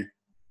watching you.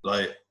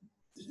 Like,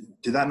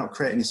 did that not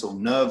create any sort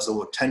of nerves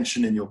or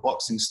tension in your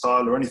boxing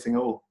style or anything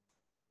at all?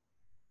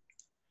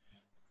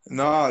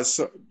 No,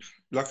 so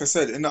like I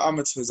said, in the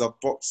amateurs, I've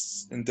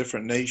boxed in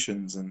different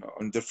nations and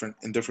in different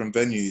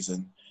venues,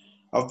 and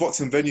I've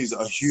boxed in venues that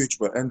are huge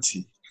but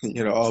empty.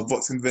 You know, our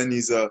boxing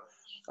venues are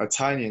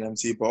tiny and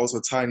empty, but also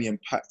tiny and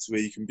packed,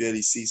 where you can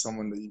barely see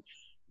someone that you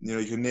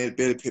can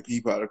barely pick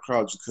people out of the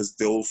crowds because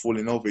they're all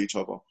falling over each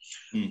other.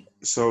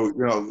 So,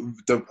 you know,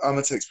 the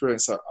amateur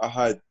experience that I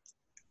had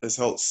has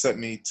helped set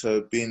me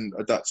to being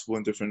adaptable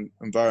in different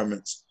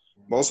environments.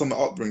 But also my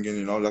upbringing,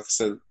 you know, like I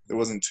said, it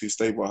wasn't too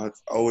stable.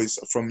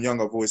 From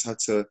young, I've always had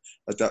to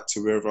adapt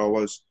to wherever I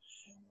was.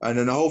 And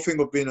then the whole thing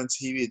of being on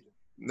TV,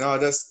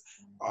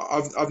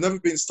 I've never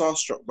been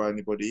starstruck by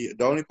anybody.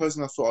 The only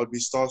person I thought I'd be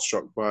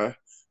starstruck by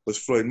was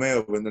Floyd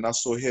Mayweather, and then I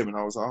saw him and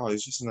I was like, oh,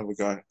 he's just another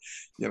guy,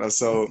 you know.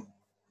 So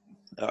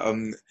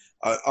I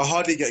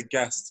hardly get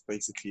gassed,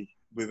 basically,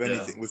 with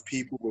anything, with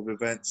people, with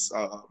events.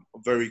 I'm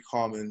very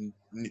calm and,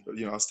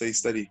 you know, I stay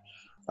steady.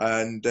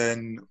 And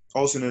then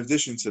also, in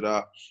addition to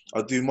that,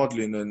 I do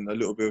modeling and a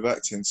little bit of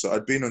acting. So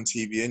I'd been on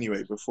TV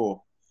anyway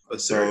before. Oh,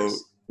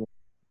 serious? So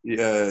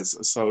yeah,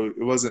 so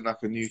it wasn't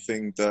like a new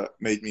thing that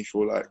made me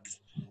feel like,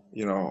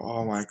 you know,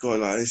 oh my God,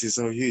 like, this is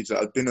so huge.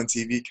 Like, I'd been on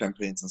TV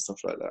campaigns and stuff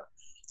like that.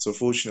 So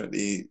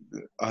fortunately,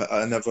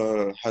 I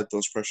never had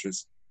those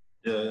pressures.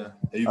 Yeah.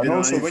 And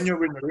also, when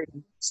you're in the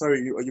ring,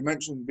 sorry, you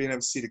mentioned being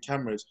able to see the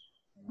cameras.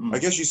 I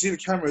guess you see the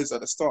cameras at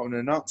the start when the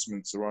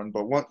announcements are on,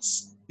 but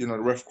once, you know,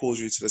 the ref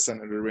calls you to the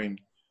center of the ring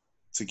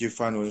to give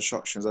final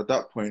instructions, at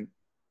that point,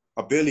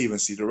 I barely even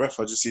see the ref.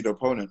 I just see the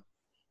opponent.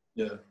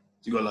 Yeah.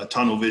 You got like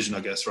tunnel vision,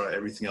 I guess, right?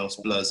 Everything else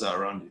blurs out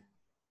around you.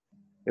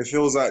 It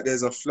feels like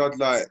there's a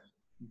floodlight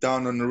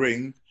down on the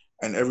ring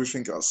and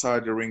everything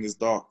outside the ring is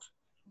dark.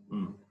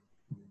 Oh,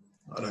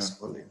 that's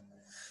funny.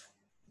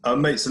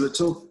 Mate, so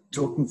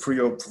talking through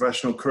your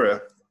professional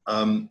career,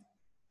 what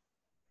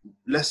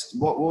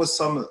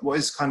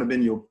has kind of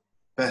been your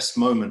best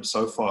moment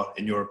so far,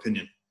 in your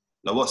opinion?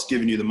 Like, what's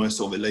given you the most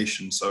sort of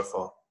elation so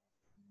far?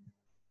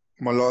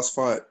 My last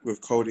fight with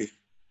Cody,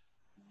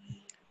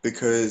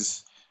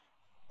 because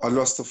I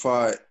lost the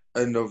fight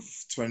end of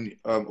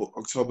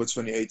October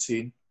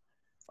 2018.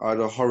 I had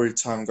a horrid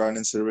time going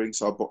into the ring,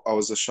 so I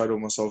was a shadow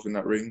of myself in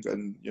that ring,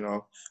 and, you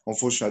know,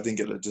 unfortunately, I didn't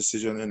get the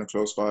decision in a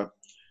close fight.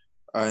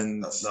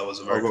 And that was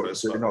a very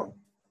close fight.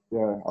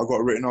 Yeah, I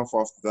got written off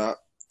after that,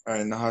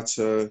 and I had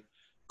to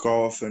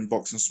go off and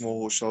box in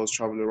small shows,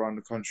 travel around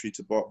the country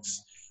to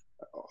box.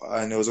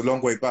 and it was a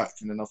long way back.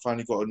 And then I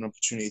finally got an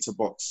opportunity to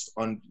box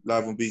on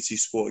live on BT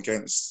Sport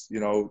against, you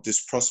know,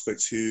 this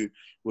prospect who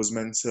was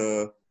meant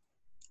to.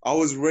 I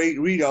was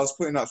really, I was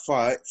putting that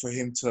fight for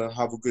him to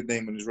have a good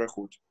name on his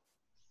record,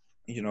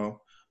 you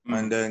know.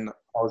 And then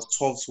I was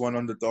 12-1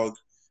 underdog,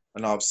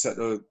 and I upset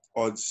the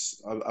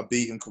odds. I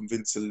beat him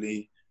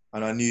convincingly,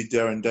 and I knew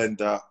there and then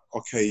that,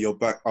 okay, you're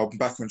back. I'm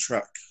back on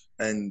track.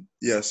 And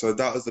yeah, so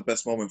that was the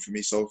best moment for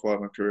me so far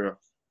in my career.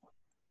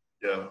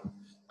 Yeah.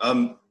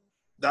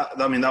 That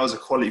was a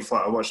quality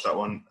fight. I watched that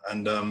one,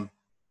 and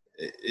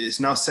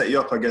it's now set you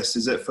up, I guess.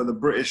 Is it for the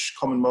British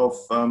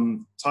Commonwealth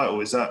title?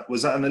 Was that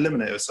an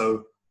eliminator?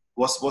 So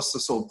what's the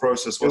sort of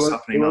process? What's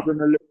happening now?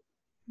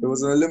 It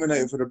was an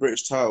eliminator for the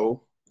British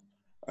title,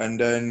 and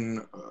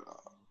then,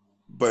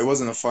 but it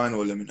wasn't a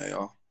final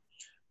eliminator.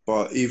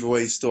 But either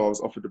way, still, I was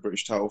offered the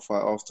British title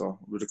fight after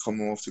with the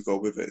Commonwealth to go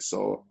with it.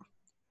 So,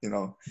 you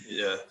know,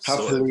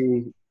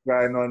 happily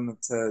trying on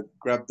to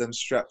grab them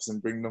straps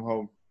and bring them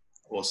home.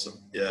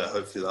 Awesome. Yeah,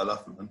 hopefully that'll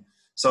happen, man.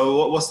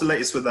 So what's the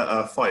latest with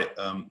that fight?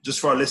 Just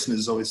for our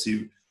listeners,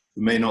 obviously,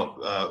 who may not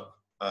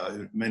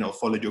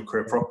followed your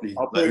career properly.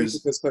 I'll put it into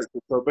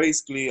perspective. So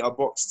basically, I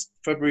boxed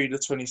February the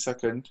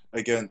 22nd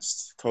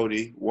against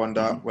Cody, won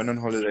that, went on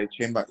holiday,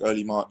 came back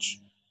early March.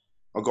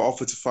 I got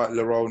offered to fight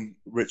Lerone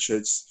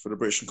Richards for the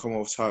British and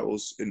Commonwealth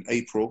titles in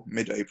April,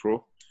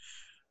 mid-April.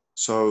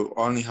 So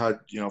I only had,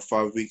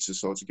 5 weeks or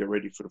so to get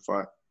ready for the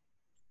fight.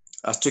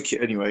 I took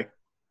it anyway.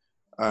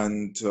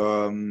 And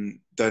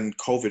then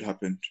COVID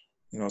happened,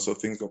 so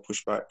things got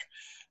pushed back.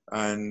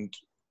 And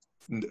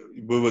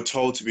we were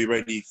told to be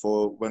ready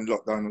for when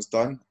lockdown was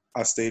done.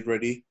 I stayed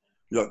ready.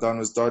 Lockdown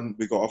was done.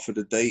 We got offered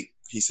a date.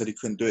 He said he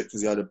couldn't do it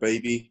because he had a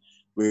baby.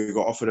 We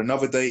got offered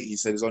another date. He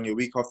said it's only a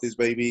week after his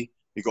baby.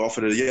 We got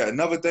offered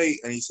another date,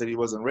 and he said he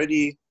wasn't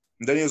ready.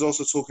 And then he was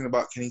also talking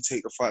about, can he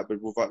take the fight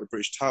but without the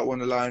British title on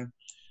the line?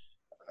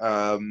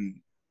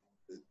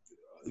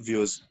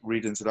 Viewers,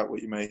 read into that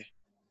what you may.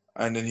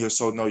 And then he was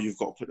told, no, you've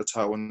got to put the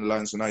title on the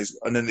line. So now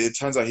and then it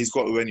turns out he's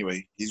got to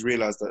anyway. He's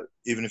realised that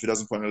even if he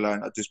doesn't put on the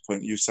line at this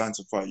point, you signed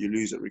to fight, you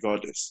lose it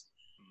regardless.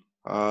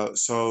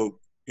 So,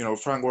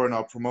 Frank Warren,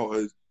 our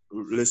promoter,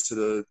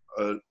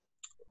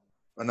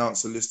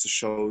 announced a list of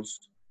shows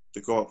to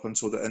go up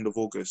until the end of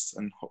August.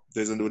 And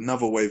there's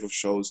another wave of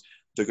shows.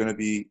 They're going to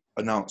be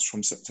announced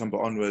from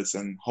September onwards.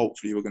 And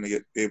hopefully we're going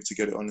to be able to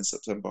get it on in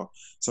September.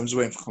 So I'm just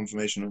waiting for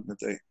confirmation on the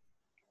date.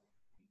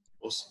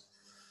 Awesome.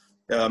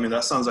 Yeah, I mean,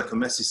 that sounds like a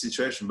messy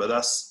situation, but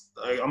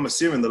I'm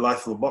assuming the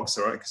life of a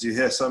boxer, right? Because you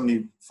hear so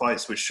many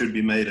fights which should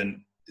be made,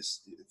 and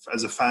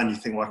as a fan, you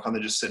think, why can't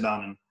they just sit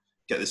down and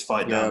get this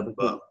fight done?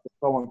 But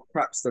someone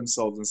craps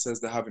themselves and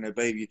says they're having a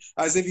baby,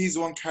 as if he's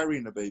the one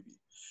carrying the baby.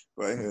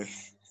 But anyway,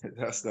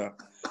 that's that.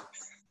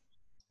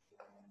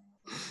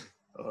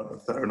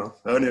 Fair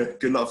enough. Anyway,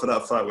 good luck for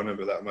that fight,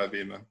 whenever that might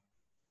be, man.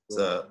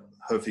 So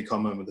hopefully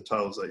come home with the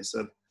titles, like you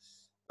said.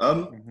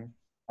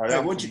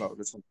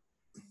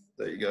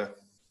 There you go.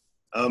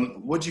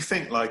 What do you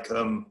think,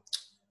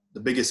 the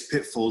biggest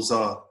pitfalls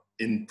are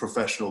in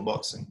professional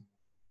boxing?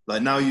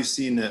 Like, now you've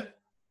seen it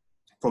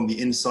from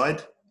the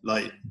inside.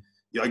 Like,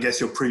 I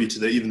guess you're privy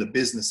to even the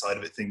business side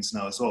of it, things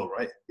now as well,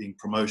 right? Being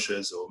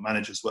promoters or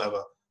managers,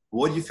 whatever.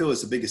 What do you feel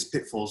is the biggest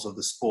pitfalls of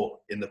the sport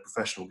in the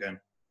professional game?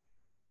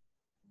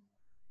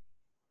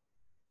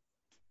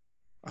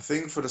 I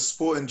think for the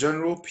sport in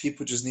general,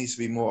 people just need to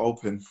be more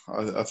open.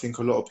 I think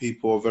a lot of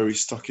people are very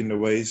stuck in their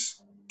ways.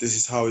 This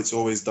is how it's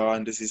always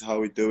done. This is how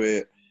we do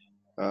it.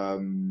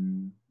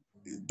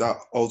 That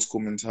old school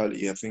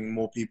mentality, I think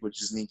more people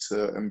just need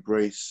to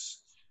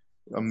embrace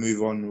and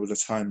move on with the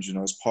times.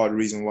 It's part of the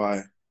reason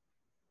why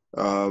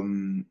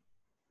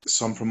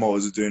some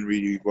promoters are doing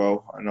really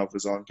well and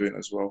others aren't doing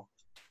as well.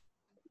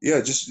 Yeah,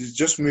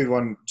 just move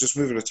on. Just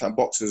move with the time.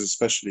 Boxers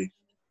especially,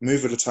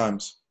 move with the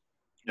times.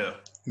 Yeah,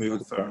 move with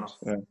the fair times.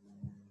 enough. Yeah.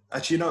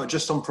 Actually,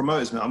 just on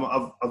promoters, man,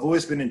 I've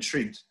always been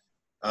intrigued.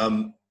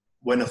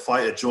 When a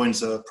fighter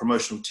joins a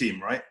promotional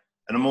team, right?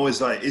 And I'm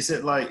always like, is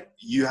it like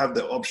you have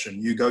the option,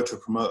 you go to a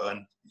promoter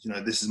and,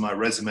 this is my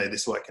resume,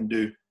 this is what I can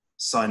do,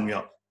 sign me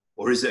up?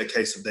 Or is it a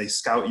case of they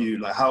scout you?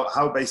 Like,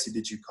 how basically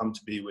did you come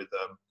to be with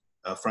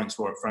Frank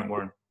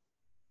Warren?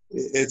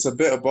 It's a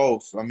bit of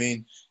both. I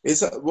mean,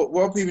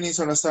 what people need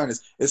to understand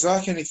is it's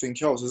like anything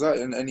else. It's like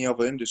in any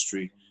other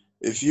industry.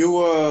 If you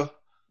were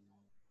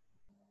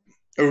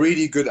a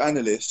really good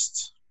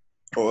analyst,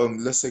 or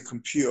let's say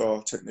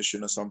computer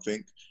technician or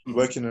something,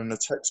 working in a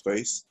tech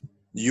space,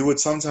 you would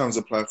sometimes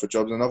apply for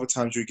jobs and other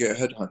times you get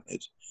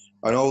headhunted.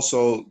 And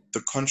also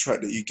the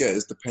contract that you get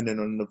is dependent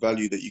on the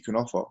value that you can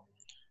offer.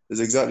 It's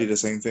exactly the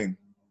same thing.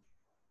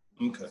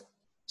 Okay.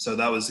 So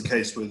that was the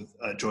case with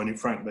joining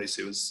Frank,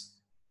 basically.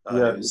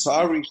 So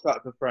I reached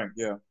out to Frank,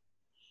 yeah.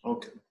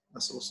 Okay,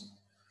 that's awesome.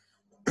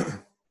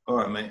 All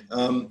right, mate.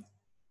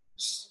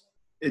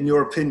 In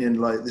your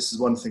opinion, this is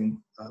one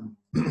thing,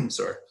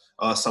 sorry,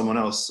 I asked someone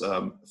else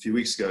a few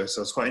weeks ago,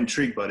 so I was quite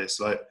intrigued by this.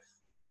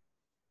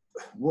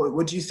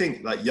 What do you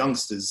think,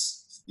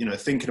 youngsters,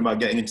 thinking about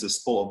getting into the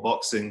sport of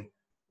boxing,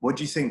 what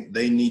do you think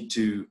they need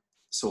to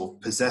sort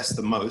of possess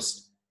the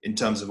most in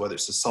terms of whether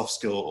it's a soft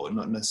skill or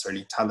not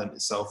necessarily talent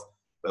itself,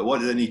 but what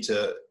do they need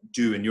to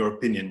do, in your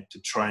opinion, to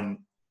try and,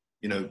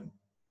 you know,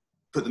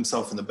 put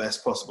themselves in the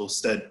best possible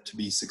stead to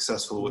be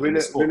successful in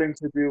the sport? Willing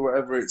to do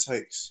whatever it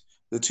takes.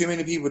 There are too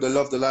many people that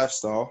love the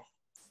lifestyle.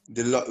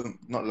 They love,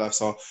 not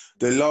lifestyle,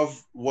 they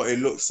love what it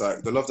looks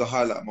like. They love the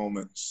highlight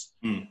moments,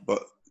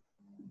 but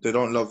they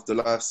don't love the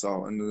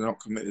lifestyle, and they're not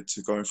committed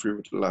to going through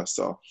with the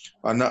lifestyle.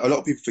 And a lot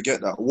of people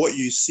forget that. What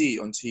you see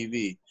on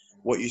TV,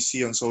 what you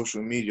see on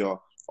social media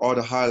are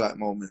the highlight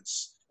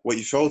moments. What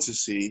you fail to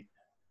see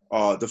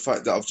are the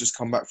fact that I've just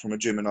come back from a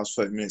gym and I was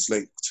 30 minutes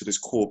late to this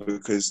call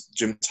because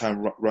gym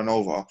time run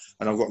over,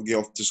 and I've got to get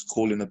off this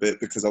call in a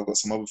bit because I've got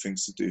some other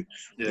things to do.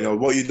 Yeah. You know,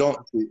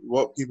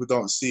 what people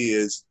don't see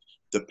is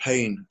the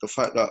pain, the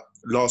fact that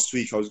last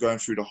week I was going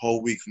through the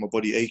whole week of my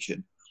body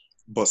aching,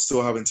 but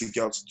still having to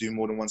get up to do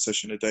more than one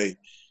session a day,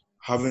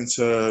 having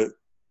to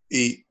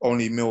eat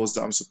only meals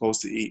that I'm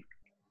supposed to eat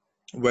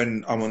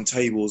when I'm on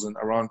tables and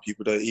around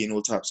people that are eating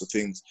all types of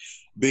things,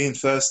 being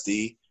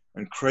thirsty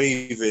and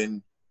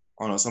craving,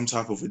 I don't know, some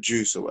type of a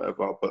juice or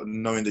whatever, but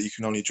knowing that you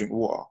can only drink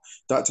water,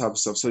 that type of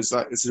stuff. So it's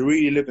like, it's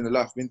really living the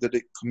life, being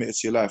committed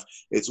to your life.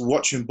 It's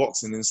watching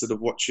boxing instead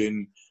of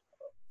watching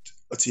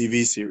a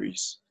TV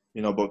series,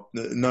 you know, but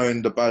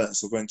knowing the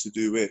balance of when to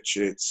do which,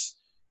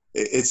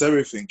 it's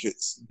everything.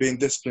 It's being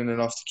disciplined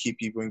enough to keep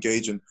people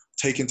engaged and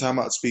taking time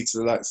out to speak to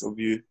the likes of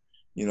you,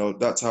 you know,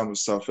 that type of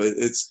stuff.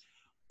 It's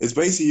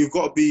basically, you've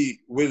got to be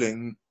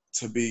willing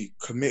to be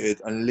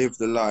committed and live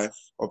the life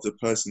of the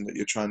person that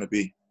you're trying to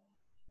be.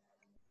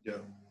 Yeah,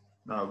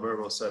 no, very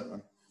well said,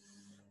 man.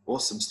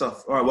 Awesome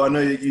stuff. All right, well, I know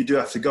you do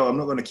have to go. I'm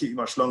not going to keep you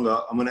much longer.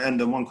 I'm going to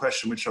end on one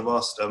question which I've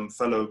asked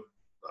fellow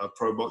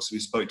pro boxer we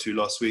spoke to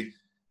last week.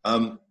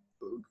 Can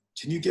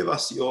you give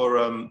us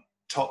your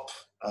top,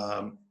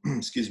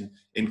 excuse me,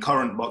 in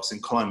current boxing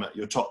climate,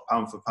 your top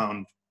pound for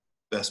pound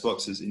best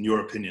boxers in your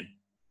opinion?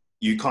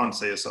 You can't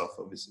say yourself,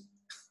 obviously.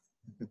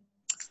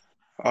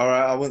 All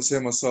right, I wouldn't say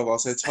myself. I'll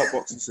say top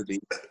boxing city.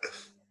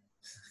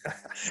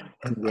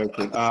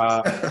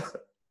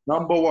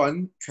 Number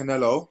one,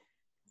 Canelo.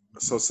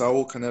 So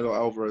Saul Canelo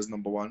Alvarez,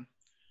 number one.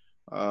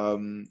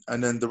 And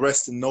then the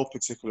rest in no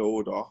particular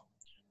order.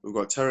 We've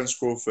got Terence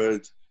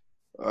Crawford,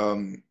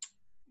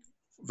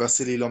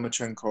 Vasily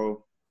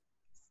Lomachenko.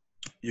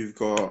 You've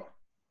got...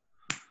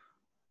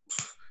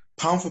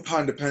 Pound for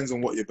pound depends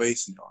on what you're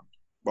basing on.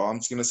 But I'm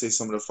just going to say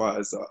some of the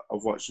fighters that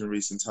I've watched in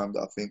recent time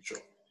that I think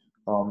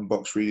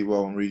box really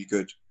well and really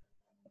good.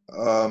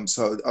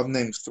 So I've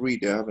named three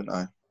there, haven't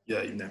I?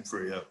 Yeah, you named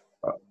three, yeah.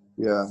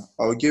 Yeah,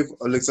 I would give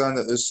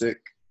Alexander Usyk,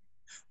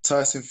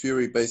 Tyson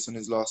Fury based on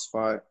his last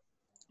fight,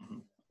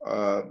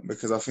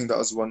 because I think that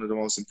was one of the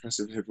most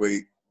impressive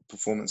heavyweight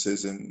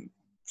performances in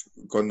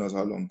God knows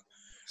how long.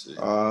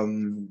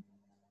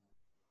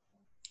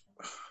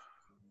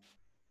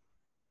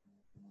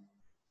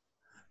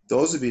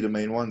 Those would be the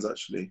main ones,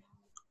 actually.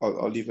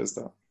 I'll leave it as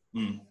that.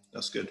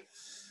 That's good.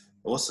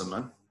 Awesome,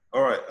 man.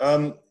 All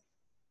right.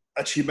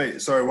 Actually,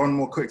 mate, sorry, one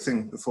more quick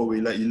thing before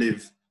we let you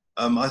leave.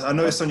 I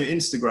noticed on your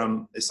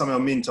Instagram, it's something I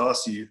mean to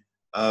ask you.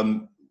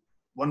 One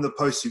of the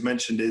posts you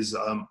mentioned is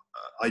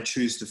I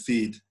choose to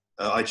feed,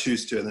 I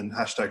choose to, and then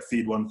hashtag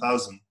feed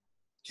 1000.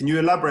 Can you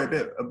elaborate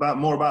a bit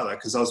more about that?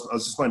 Because I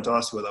was just wanting to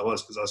ask you what that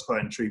was, because I was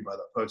quite intrigued by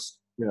that post.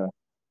 Yeah.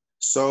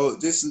 So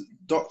this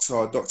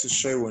Dr.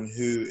 Sherwin,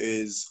 who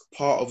is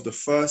part of the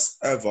first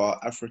ever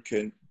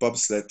African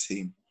bobsled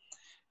team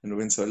in the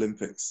Winter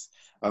Olympics,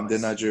 Nice. They're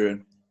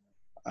Nigerian.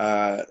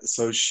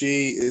 So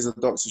she is a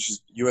doctor,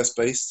 she's US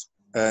based,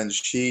 and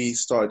she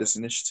started this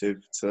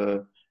initiative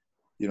to,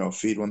 you know,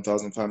 feed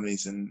 1,000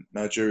 families in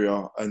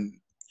Nigeria and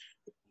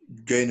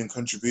gaining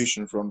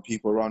contribution from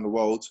people around the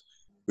world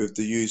with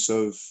the use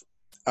of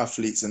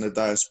athletes in the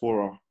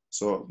diaspora.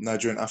 So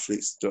Nigerian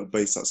athletes that are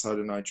based outside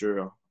of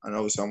Nigeria, and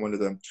obviously I'm one of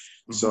them.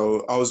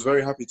 So I was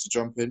very happy to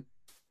jump in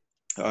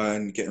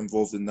and get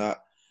involved in that.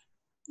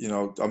 You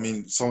know, I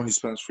mean, someone who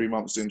spends 3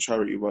 months doing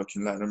charity work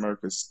in Latin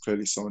America is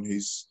clearly someone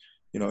who's,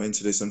 you know,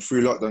 into this. And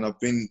through lockdown, I've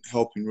been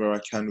helping where I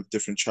can with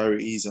different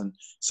charities and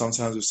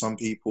sometimes with some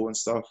people and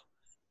stuff.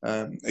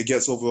 It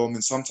gets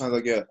overwhelming. Sometimes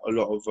I get a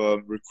lot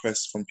of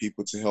requests from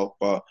people to help,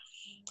 but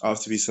I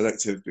have to be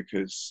selective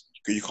because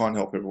you can't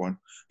help everyone.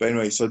 But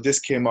anyway, so this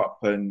came up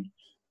and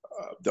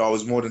I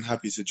was more than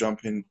happy to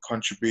jump in,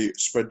 contribute,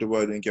 spread the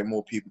word and get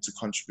more people to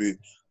contribute.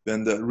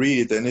 Then the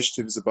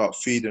initiative is about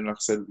feeding, like I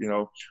said, you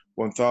know,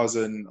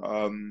 1,000,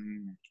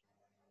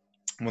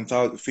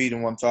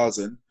 feeding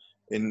 1,000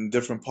 in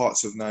different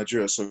parts of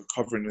Nigeria, so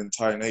covering the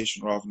entire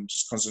nation rather than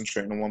just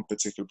concentrating on one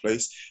particular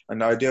place.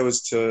 And the idea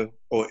was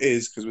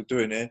because we're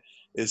doing it,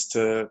 is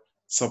to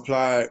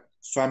supply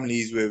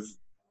families with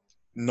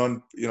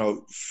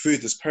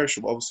food that's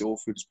perishable. Obviously, all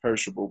food is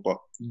perishable, but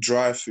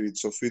dry food,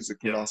 so foods that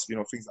can last, you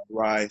know, things like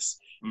rice,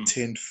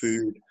 tinned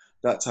food,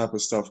 that type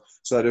of stuff.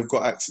 So they've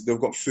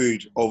got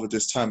food over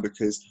this time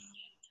because,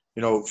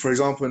 you know, for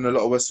example, in a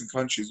lot of Western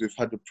countries, we've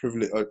had the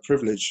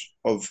privilege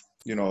of,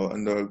 you know,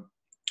 and the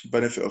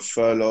benefit of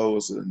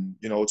furloughs and,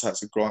 you know, all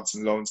types of grants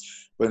and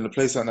loans. But in a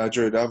place like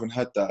Nigeria, they haven't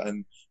had that.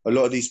 And a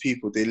lot of these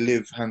people, they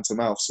live hand to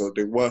mouth, so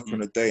they work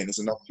on a day and there's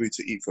enough food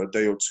to eat for a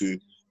day or two.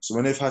 So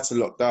when they've had to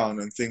lock down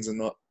and things are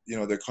not,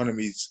 the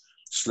economy's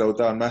slowed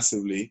down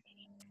massively,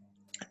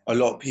 a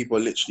lot of people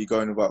are literally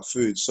going without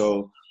food.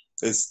 So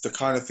it's the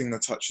kind of thing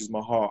that touches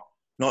my heart,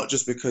 not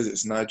just because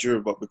it's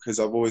Nigeria, but because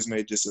I've always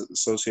made this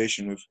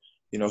association with,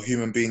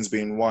 human beings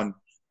being one,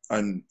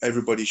 and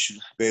everybody should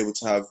be able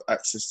to have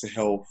access to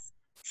health,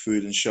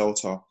 food and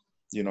shelter,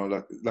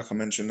 like I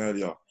mentioned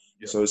earlier.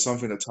 Yeah. So it's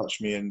something that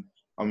touched me, and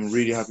I'm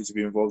really happy to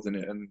be involved in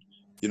it. And,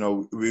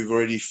 we've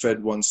already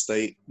fed one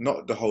state,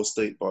 not the whole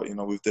state, but,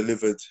 we've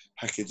delivered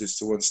packages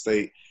to one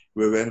state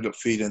where we ended up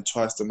feeding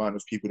twice the amount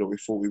of people that we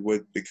thought we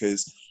would,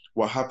 because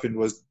what happened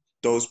was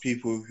those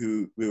people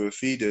who we were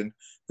feeding,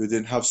 who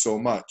didn't have so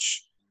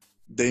much,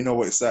 they know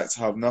what it's like to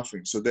have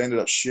nothing. So they ended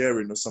up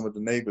sharing with some of the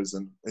neighbors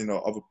and,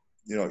 other,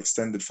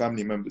 extended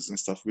family members and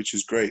stuff, which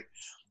is great.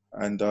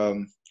 And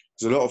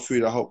there's a lot of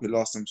food. I hope it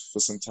lasts them for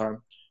some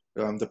time.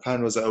 The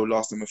plan was that it would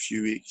last them a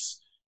few weeks.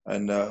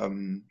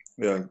 And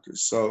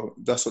so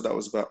that's what that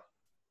was about.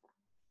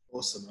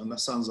 Awesome, and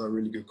that sounds like a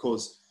really good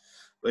cause.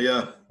 But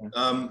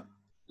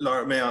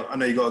Laura, I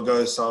know you got to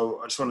go, so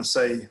I just want to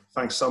say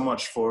thanks so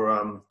much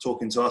for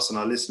talking to us and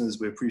our listeners.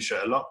 We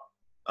appreciate it a lot.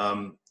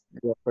 Thank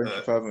you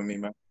for having me,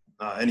 man.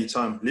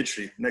 Anytime,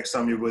 literally. Next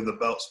time you're with the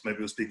belts, maybe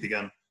we'll speak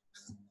again.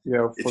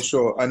 Yeah, for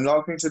sure. And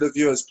last thing to the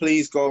viewers,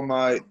 please go on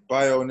my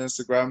bio on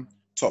Instagram,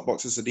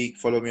 Topboxer Sadiq.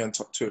 Follow me on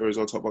Twitter as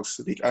well,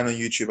 Topboxer Sadiq, and on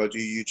YouTube. I do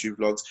YouTube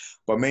vlogs,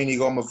 but mainly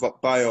go on my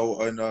bio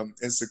on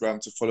Instagram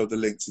to follow the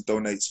link to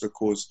donate to the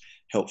cause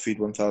Help Feed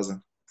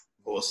 1000.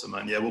 Awesome,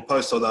 man. Yeah, we'll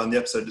post all that in the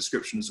episode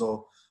description as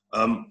well.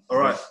 All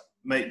right,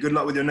 mate. Good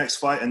luck with your next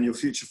fight and your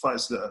future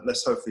fights.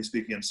 Let's hopefully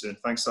speak again soon.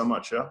 Thanks so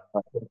much. Yeah.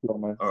 Thank you,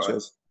 man. All right.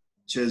 Cheers.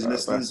 Cheers,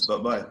 listeners. Bye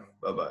bye.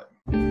 Bye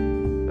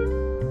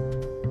bye.